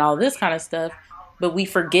comment and all this kind of stuff. But we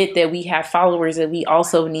forget that we have followers that we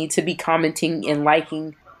also need to be commenting and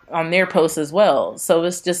liking on their posts as well. So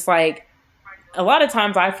it's just like, a lot of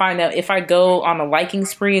times I find that if I go on a liking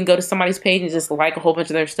spree and go to somebody's page and just like a whole bunch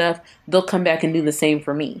of their stuff, they'll come back and do the same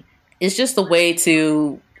for me. It's just a way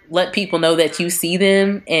to let people know that you see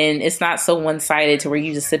them, and it's not so one-sided to where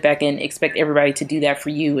you just sit back and expect everybody to do that for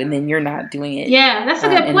you, and then you're not doing it. Yeah, that's a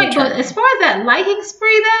good point. But as far as that liking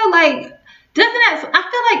spree, though, like, Doesn't that, I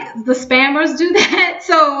feel like the spammers do that.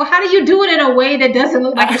 So how do you do it in a way that doesn't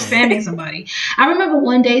look like you're spamming somebody? I remember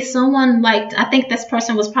one day someone liked, I think this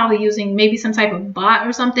person was probably using maybe some type of bot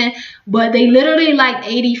or something, but they literally liked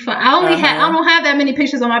 85. I don't have that many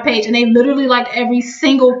pictures on my page, and they literally liked every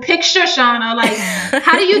single picture, Shauna. Like,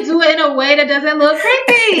 how do you do it in a way that doesn't look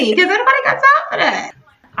creepy? Because everybody got time for that.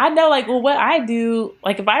 I know, like, well, what I do,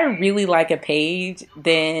 like, if I really like a page,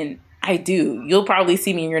 then I do. You'll probably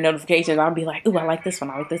see me in your notifications. I'll be like, ooh, I like this one.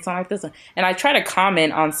 I like this one. I like this one. And I try to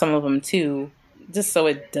comment on some of them too, just so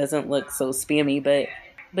it doesn't look so spammy.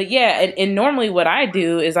 But yeah, and normally what I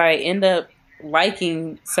do is I end up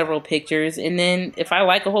liking several pictures. And then if I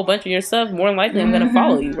like a whole bunch of your stuff, more than likely I'm going to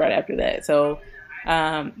follow you right after that. So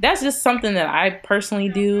that's just something that I personally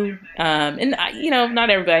do. And not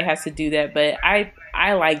everybody has to do that, but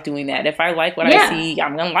I like doing that. If I like what I see,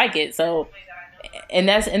 I'm going to like it. So, and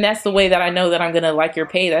that's the way that I know that I'm going to like your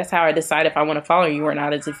page. That's how I decide if I want to follow you or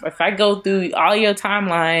not. Is if I go through all your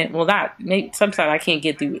timeline, sometimes I can't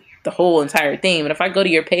get through the whole entire thing, but if I go to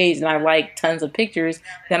your page and I like tons of pictures,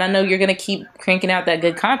 then I know you're going to keep cranking out that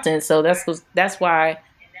good content. So that's why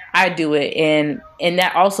I do it. And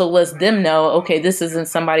that also lets them know, okay, this isn't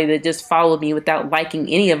somebody that just followed me without liking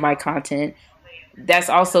any of my content. That's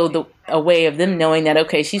also a way of them knowing that,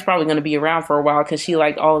 okay, she's probably going to be around for a while because she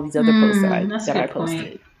liked all of these other posts that I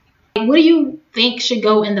posted. What do you think should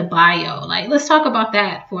go in the bio? Like, let's talk about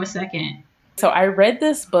that for a second. So I read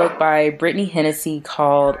this book by Brittany Hennessy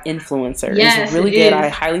called Influencer. Yes, it's really good. I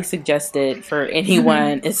highly suggest it for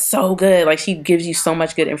anyone. It's so good. Like, she gives you so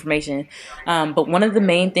much good information. But one of the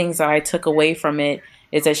main things that I took away from it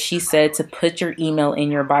is that she said to put your email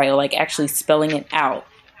in your bio, like actually spelling it out.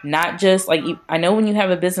 Not just like, I know when you have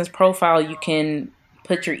a business profile, you can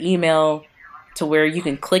put your email to where you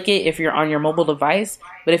can click it if you're on your mobile device.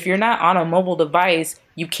 But if you're not on a mobile device,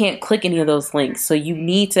 you can't click any of those links. So you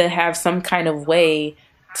need to have some kind of way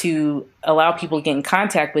to allow people to get in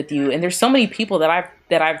contact with you. And there's so many people that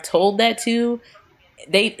I've told that to.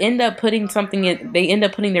 They end up putting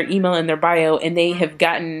their email in their bio, and they have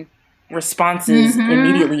gotten responses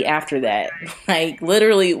immediately after that. Like,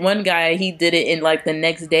 literally, one guy, he did it in like the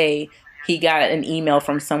next day. He got an email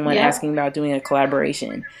from someone asking about doing a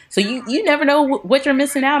collaboration. So you never know what you're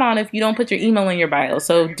missing out on if you don't put your email in your bio.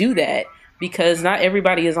 So do that, because not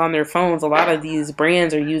everybody is on their phones. A lot of these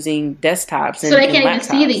brands are using desktops, so they can't even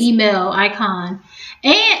see the email icon.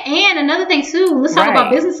 And another thing too, let's talk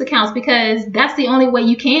about business accounts, because that's the only way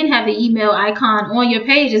you can have the email icon on your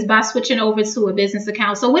page is by switching over to a business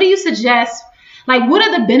account. So what do you suggest? Like, what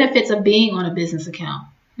are the benefits of being on a business account?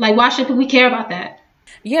 Like, why should we care about that?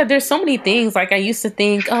 Yeah, there's so many things. Like, I used to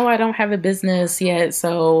think, oh, I don't have a business yet,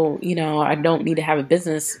 so, I don't need to have a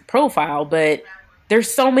business profile. But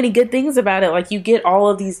there's so many good things about it. Like, you get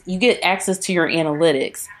access to your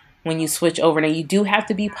analytics when you switch over. Now, you do have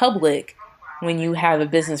to be public when you have a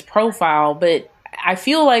business profile, but I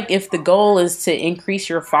feel like if the goal is to increase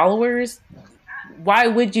your followers, why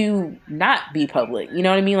would you not be public? You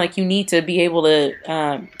know what I mean? Like, you need to be able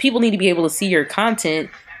to, people need to be able to see your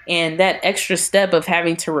content, and that extra step of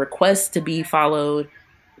having to request to be followed,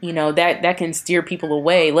 that can steer people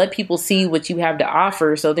away. Let people see what you have to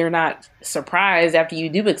offer so they're not surprised after you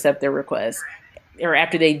do accept their request, or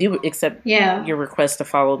after they do accept your request to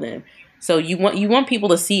follow them. So you want people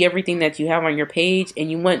to see everything that you have on your page,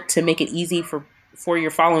 and you want to make it easy for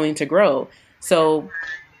your following to grow. So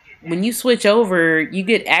when you switch over, you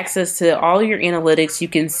get access to all your analytics. You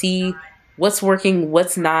can see what's working,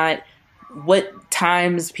 what's not, what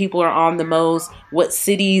times people are on the most, what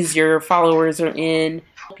cities your followers are in.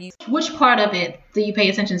 Which part of it do you pay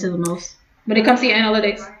attention to the most when it comes to your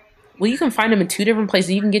analytics? Well, you can find them in two different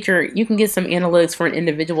places. You can get some analytics for an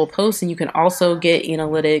individual post, and you can also get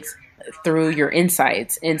analytics through your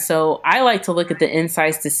insights. And so I like to look at the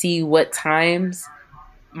insights to see what times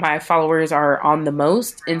my followers are on the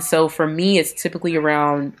most. And so for me, it's typically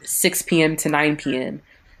around 6 p.m. to 9 p.m.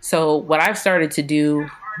 So what I've started to do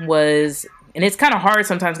was, and it's kind of hard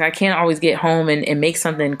sometimes, I can't always get home and make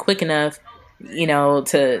something quick enough,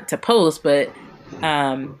 to post, but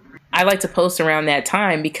I like to post around that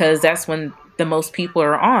time, because that's when the most people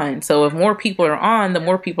are on. So if more people are on, the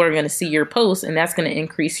more people are going to see your post, and that's going to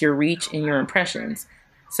increase your reach and your impressions.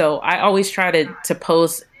 So I always try to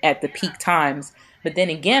post at the peak times. But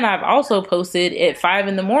then again, I've also posted at 5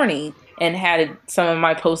 a.m. and had some of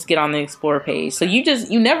my posts get on the Explore page. So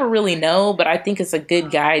you never really know, but I think it's a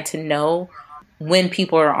good guide to know when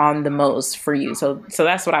people are on the most for you. So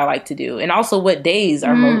that's what I like to do. And also what days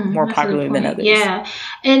are more popular than others. Yeah.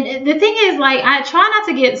 And the thing is, like, I try not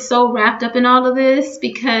to get so wrapped up in all of this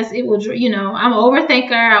because it will, you know, I'm an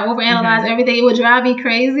overthinker. I overanalyze everything. It would drive me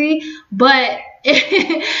crazy. But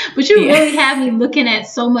but you really have me looking at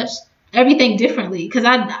so much, everything differently. Because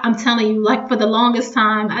I'm telling you, like, for the longest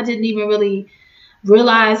time, I didn't even really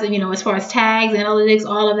realize, you know, as far as tags, analytics,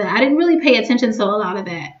 all of that, I didn't really pay attention to a lot of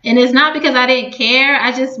that. And it's not because I didn't care.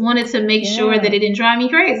 I just wanted to make sure that it didn't drive me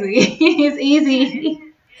crazy. It's easy.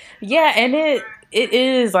 Yeah, and it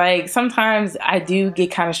is like sometimes I do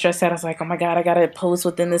get kind of stressed out. I was like, oh my God, I gotta post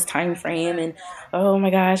within this time frame, and oh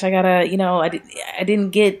my gosh, I gotta, you know, I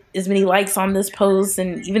didn't get as many likes on this post,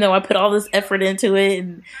 and even though I put all this effort into it,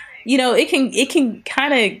 and you know, it can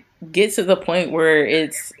kind of get to the point where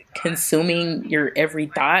it's consuming your every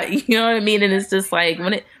thought, you know what I mean? And it's just like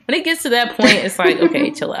when it gets to that point, it's like,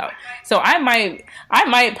 okay, chill out. So I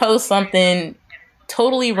might post something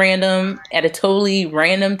totally random at a totally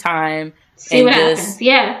random time and just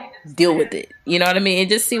deal with it. You know what I mean? And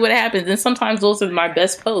just see what happens. And sometimes those are my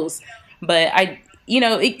best posts. But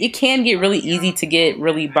it can get really easy to get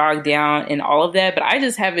really bogged down in all of that. But I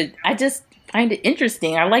just find it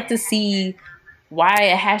interesting. I like to see why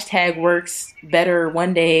a hashtag works better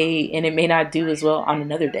one day and it may not do as well on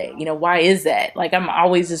another day. You know, why is that? Like, I'm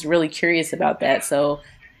always just really curious about that. So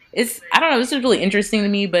I don't know, this is really interesting to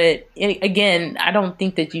me, but again, I don't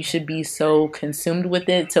think that you should be so consumed with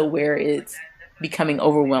it to where it's becoming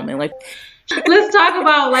overwhelming. Like, let's talk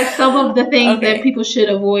about like some of the things that people should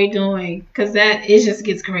avoid doing, because it just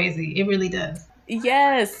gets crazy. It really does.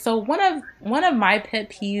 Yes. So one of my pet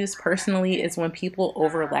peeves personally is when people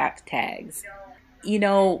overlap tags. You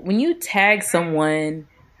know, when you tag someone,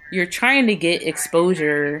 you're trying to get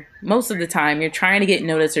exposure. Most of the time, you're trying to get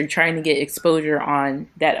noticed or trying to get exposure on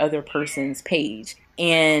that other person's page.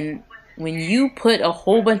 And when you put a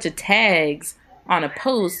whole bunch of tags on a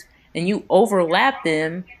post and you overlap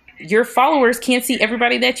them, your followers can't see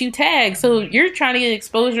everybody that you tag. So you're trying to get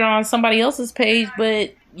exposure on somebody else's page,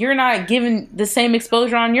 but you're not giving the same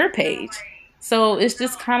exposure on your page. So it's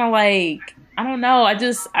just kind of like, I don't know.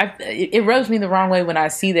 It rubs me the wrong way when I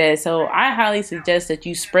see that. So I highly suggest that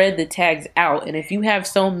you spread the tags out. And if you have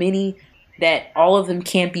so many that all of them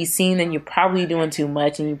can't be seen, then you're probably doing too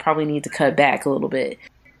much and you probably need to cut back a little bit.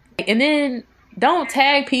 And then don't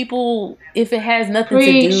tag people if it has nothing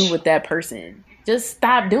to do with that person. Just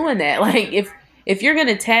stop doing that. Like, if you're going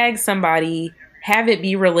to tag somebody, have it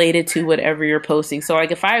be related to whatever you're posting. So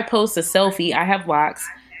like if I post a selfie, I have locks.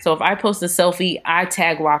 So if I post a selfie, I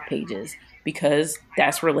tag lock pages, because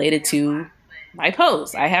that's related to my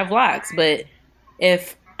post. I have locks. But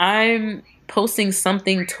if I'm posting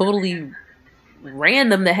something totally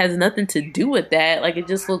random that has nothing to do with that, like, it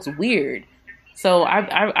just looks weird. So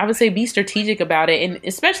I would say be strategic about it. And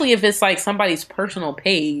especially if it's like somebody's personal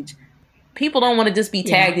page, people don't want to just be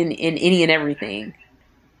tagged in any and everything.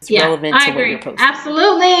 It's relevant to what you're posting.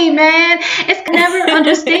 Absolutely, man. I never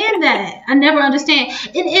understand that. I never understand.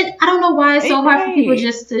 I don't know why it's so hard for people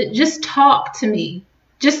just talk to me.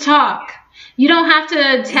 Just talk. You don't have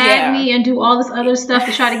to tag me and do all this other stuff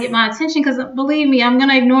to try to get my attention, because believe me, I'm going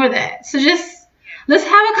to ignore that. So just let's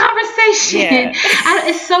have a conversation. Yeah.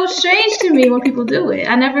 It's so strange to me when people do it.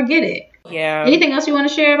 I never get it. Yeah. Anything else you want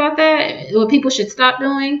to share about that? What people should stop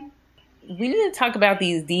doing? We need to talk about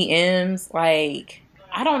these DMs. Like,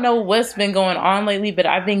 I don't know what's been going on lately, but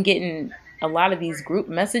I've been getting a lot of these group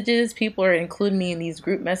messages. People are including me in these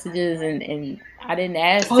group messages, and I didn't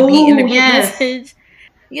ask to be in the group message.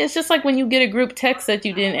 Yeah, it's just like when you get a group text that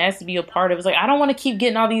you didn't ask to be a part of. It's like, I don't want to keep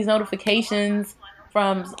getting all these notifications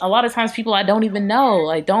from a lot of times people I don't even know.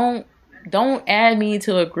 Like, don't add me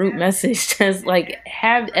to a group message. Just like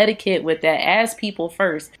have etiquette with that. Ask people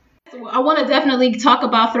first. I want to definitely talk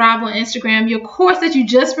about Thrive on Instagram, your course that you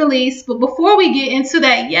just released. But before we get into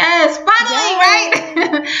that,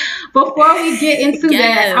 right? Before we get into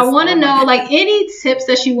that, I want to know, like, any tips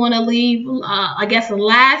that you want to leave, I guess,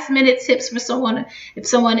 last minute tips for someone, if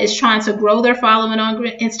someone is trying to grow their following on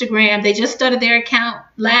Instagram. They just started their account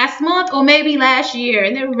last month or maybe last year,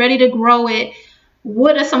 and they're ready to grow it.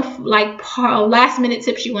 What are some, like, last minute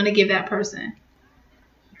tips you want to give that person?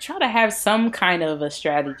 Try to have some kind of a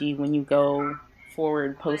strategy when you go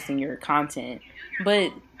forward posting your content.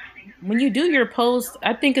 But when you do your post,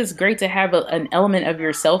 I think it's great to have an element of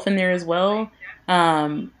yourself in there as well.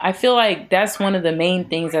 I feel like that's one of the main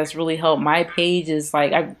things that's really helped my page is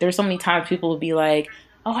like, there's so many times people will be like,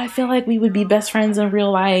 oh, I feel like we would be best friends in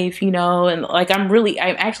real life, you know? And like, I'm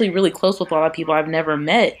actually really close with a lot of people I've never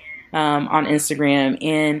met on Instagram.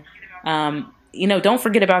 And don't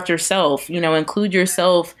forget about yourself, include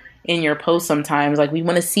yourself in your post sometimes. Like, we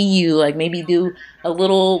want to see you, like, maybe do a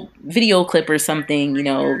little video clip or something,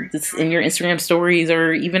 that's in your Instagram stories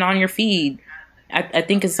or even on your feed. I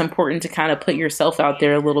think it's important to kind of put yourself out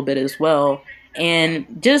there a little bit as well.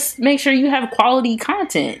 And just make sure you have quality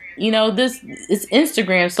content. This is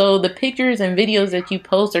Instagram, so the pictures and videos that you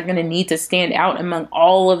post are going to need to stand out among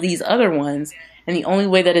all of these other ones. And the only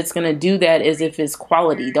way that it's going to do that is if it's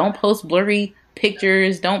quality. Don't post blurry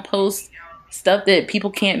pictures. Don't post stuff that people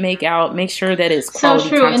can't make out. Make sure that it's quality. So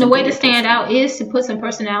true. And the way to stand out is to put some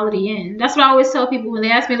personality in. That's what I always tell people when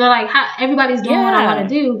they ask me. They're like, everybody's doing what I want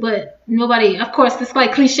to do, but nobody, of course, it's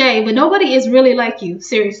like cliche, but nobody is really like you.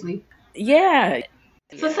 Seriously. Yeah.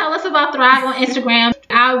 So tell us about Thrive on Instagram.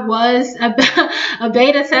 I was a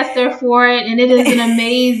beta tester for it, and it is an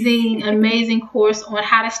amazing, amazing course on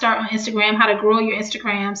how to start on Instagram, how to grow your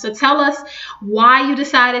Instagram. So tell us why you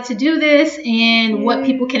decided to do this and what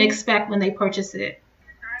people can expect when they purchase it.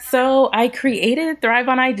 So I created Thrive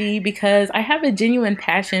on IG because I have a genuine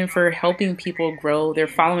passion for helping people grow their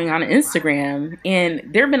following on Instagram. And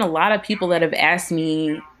there have been a lot of people that have asked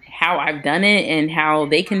me how I've done it and how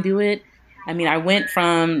they can do it. I mean, I went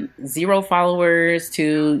from 0 followers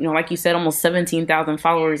to, like you said, almost 17,000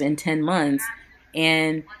 followers in 10 months.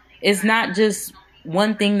 And it's not just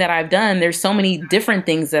one thing that I've done. There's so many different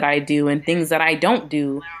things that I do and things that I don't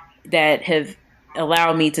do that have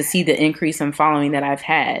allowed me to see the increase in following that I've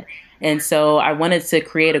had. And so I wanted to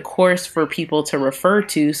create a course for people to refer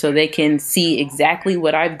to so they can see exactly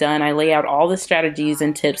what I've done. I lay out all the strategies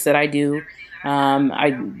and tips that I do.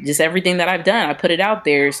 Just everything that I've done, I put it out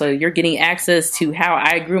there. So you're getting access to how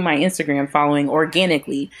I grew my Instagram following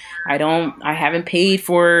organically. I haven't paid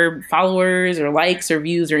for followers or likes or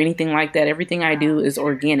views or anything like that. Everything I do is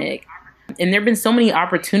organic. And there've been so many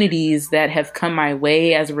opportunities that have come my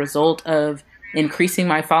way as a result of increasing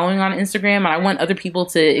my following on Instagram. And I want other people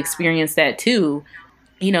to experience that too.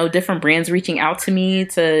 Different brands reaching out to me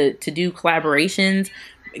to do collaborations,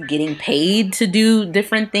 getting paid to do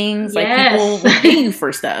different things. Like, people will pay you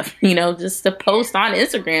for stuff, just to post on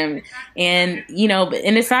Instagram. And,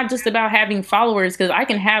 and it's not just about having followers, because I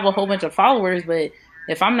can have a whole bunch of followers, but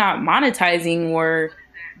if I'm not monetizing or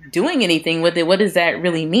doing anything with it, what does that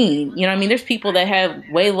really mean? There's people that have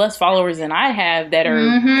way less followers than I have that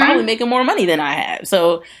are probably making more money than I have.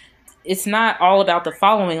 So it's not all about the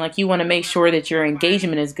following. Like, you want to make sure that your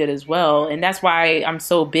engagement is good as well. And that's why I'm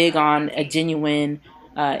so big on a genuine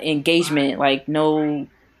engagement, like no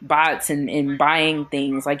bots and buying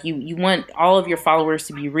things. Like, you want all of your followers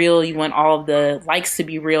to be real. You want all of the likes to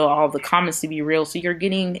be real, all of the comments to be real. So you're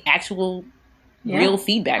getting actual real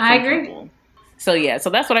feedback from people. So so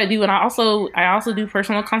that's what I do. And I also do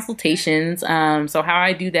personal consultations. So how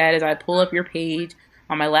I do that is I pull up your page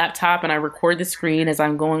on my laptop and I record the screen as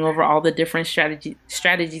I'm going over all the different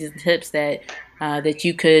strategies and tips that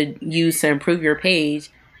you could use to improve your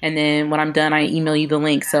page. And then when I'm done, I email you the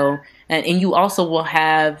link. So, and you also will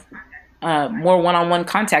have more one-on-one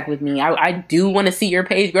contact with me. I do want to see your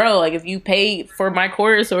page grow. Like, if you pay for my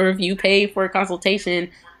course or if you pay for a consultation,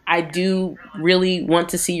 I do really want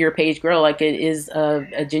to see your page grow. Like, it is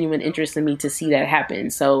a genuine interest in me to see that happen.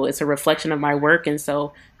 So it's a reflection of my work. And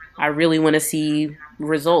so I really want to see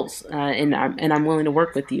results, and I'm willing to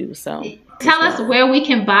work with you. So tell us where we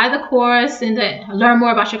can buy the course and learn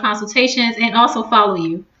more about your consultations, and also follow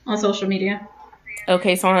you on social media.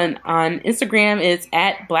 Okay, so on Instagram, it's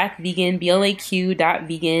at blackvegan,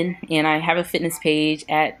 blaq.vegan, and I have a fitness page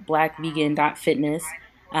at blackvegan.fitness.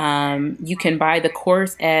 You can buy the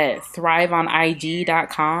course at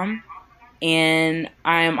thriveonig.com. And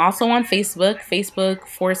I'm also on Facebook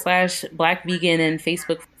 /blackvegan and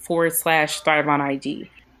Facebook /Thrive on IG.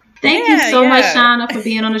 Thank you so much, Shauna, for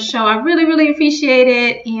being on the show. I really, really appreciate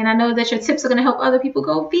it. And I know that your tips are going to help other people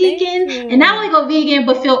go vegan. And not only go vegan,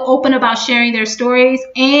 but feel open about sharing their stories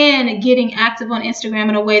and getting active on Instagram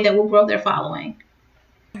in a way that will grow their following.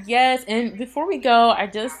 Yes, and before we go, I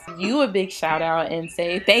just you a big shout out and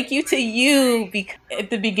say thank you to you, because at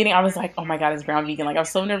the beginning I was like, oh my God, it's Brown Vegan. Like, I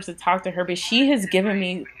was so nervous to talk to her, but she has given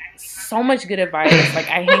me so much good advice. Like,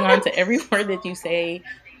 I hang on to every word that you say.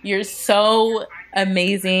 You're so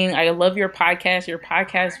amazing. I love your podcast. Your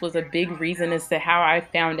podcast was a big reason as to how I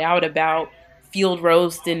found out about Field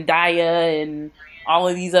Roast and Daya and all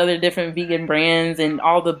of these other different vegan brands and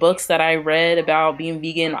all the books that I read about being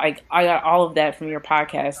vegan. Like, I got all of that from your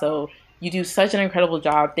podcast. So you do such an incredible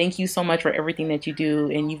job. Thank you so much for everything that you do.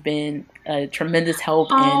 And you've been a tremendous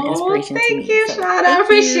help and inspiration to me. Thank you, Shauna. I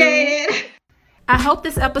appreciate it. I hope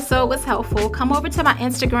this episode was helpful. Come over to my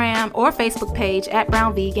Instagram or Facebook page at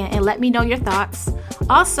Brown Vegan and let me know your thoughts.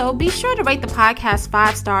 Also, be sure to rate the podcast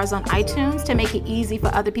 5 stars on iTunes to make it easy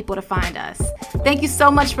for other people to find us. Thank you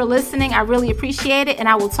so much for listening. I really appreciate it, and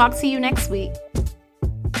I will talk to you next week.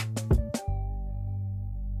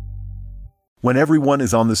 When everyone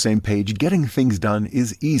is on the same page, getting things done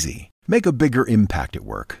is easy. Make a bigger impact at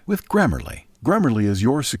work with Grammarly. Grammarly is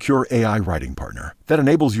your secure AI writing partner that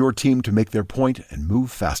enables your team to make their point and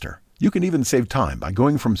move faster. You can even save time by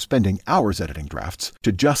going from spending hours editing drafts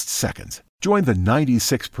to just seconds. Join the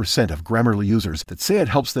 96% of Grammarly users that say it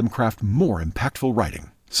helps them craft more impactful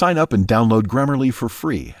writing. Sign up and download Grammarly for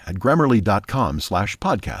free at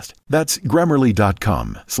Grammarly.com/podcast. That's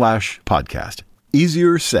Grammarly.com/podcast.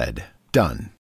 Easier said, done.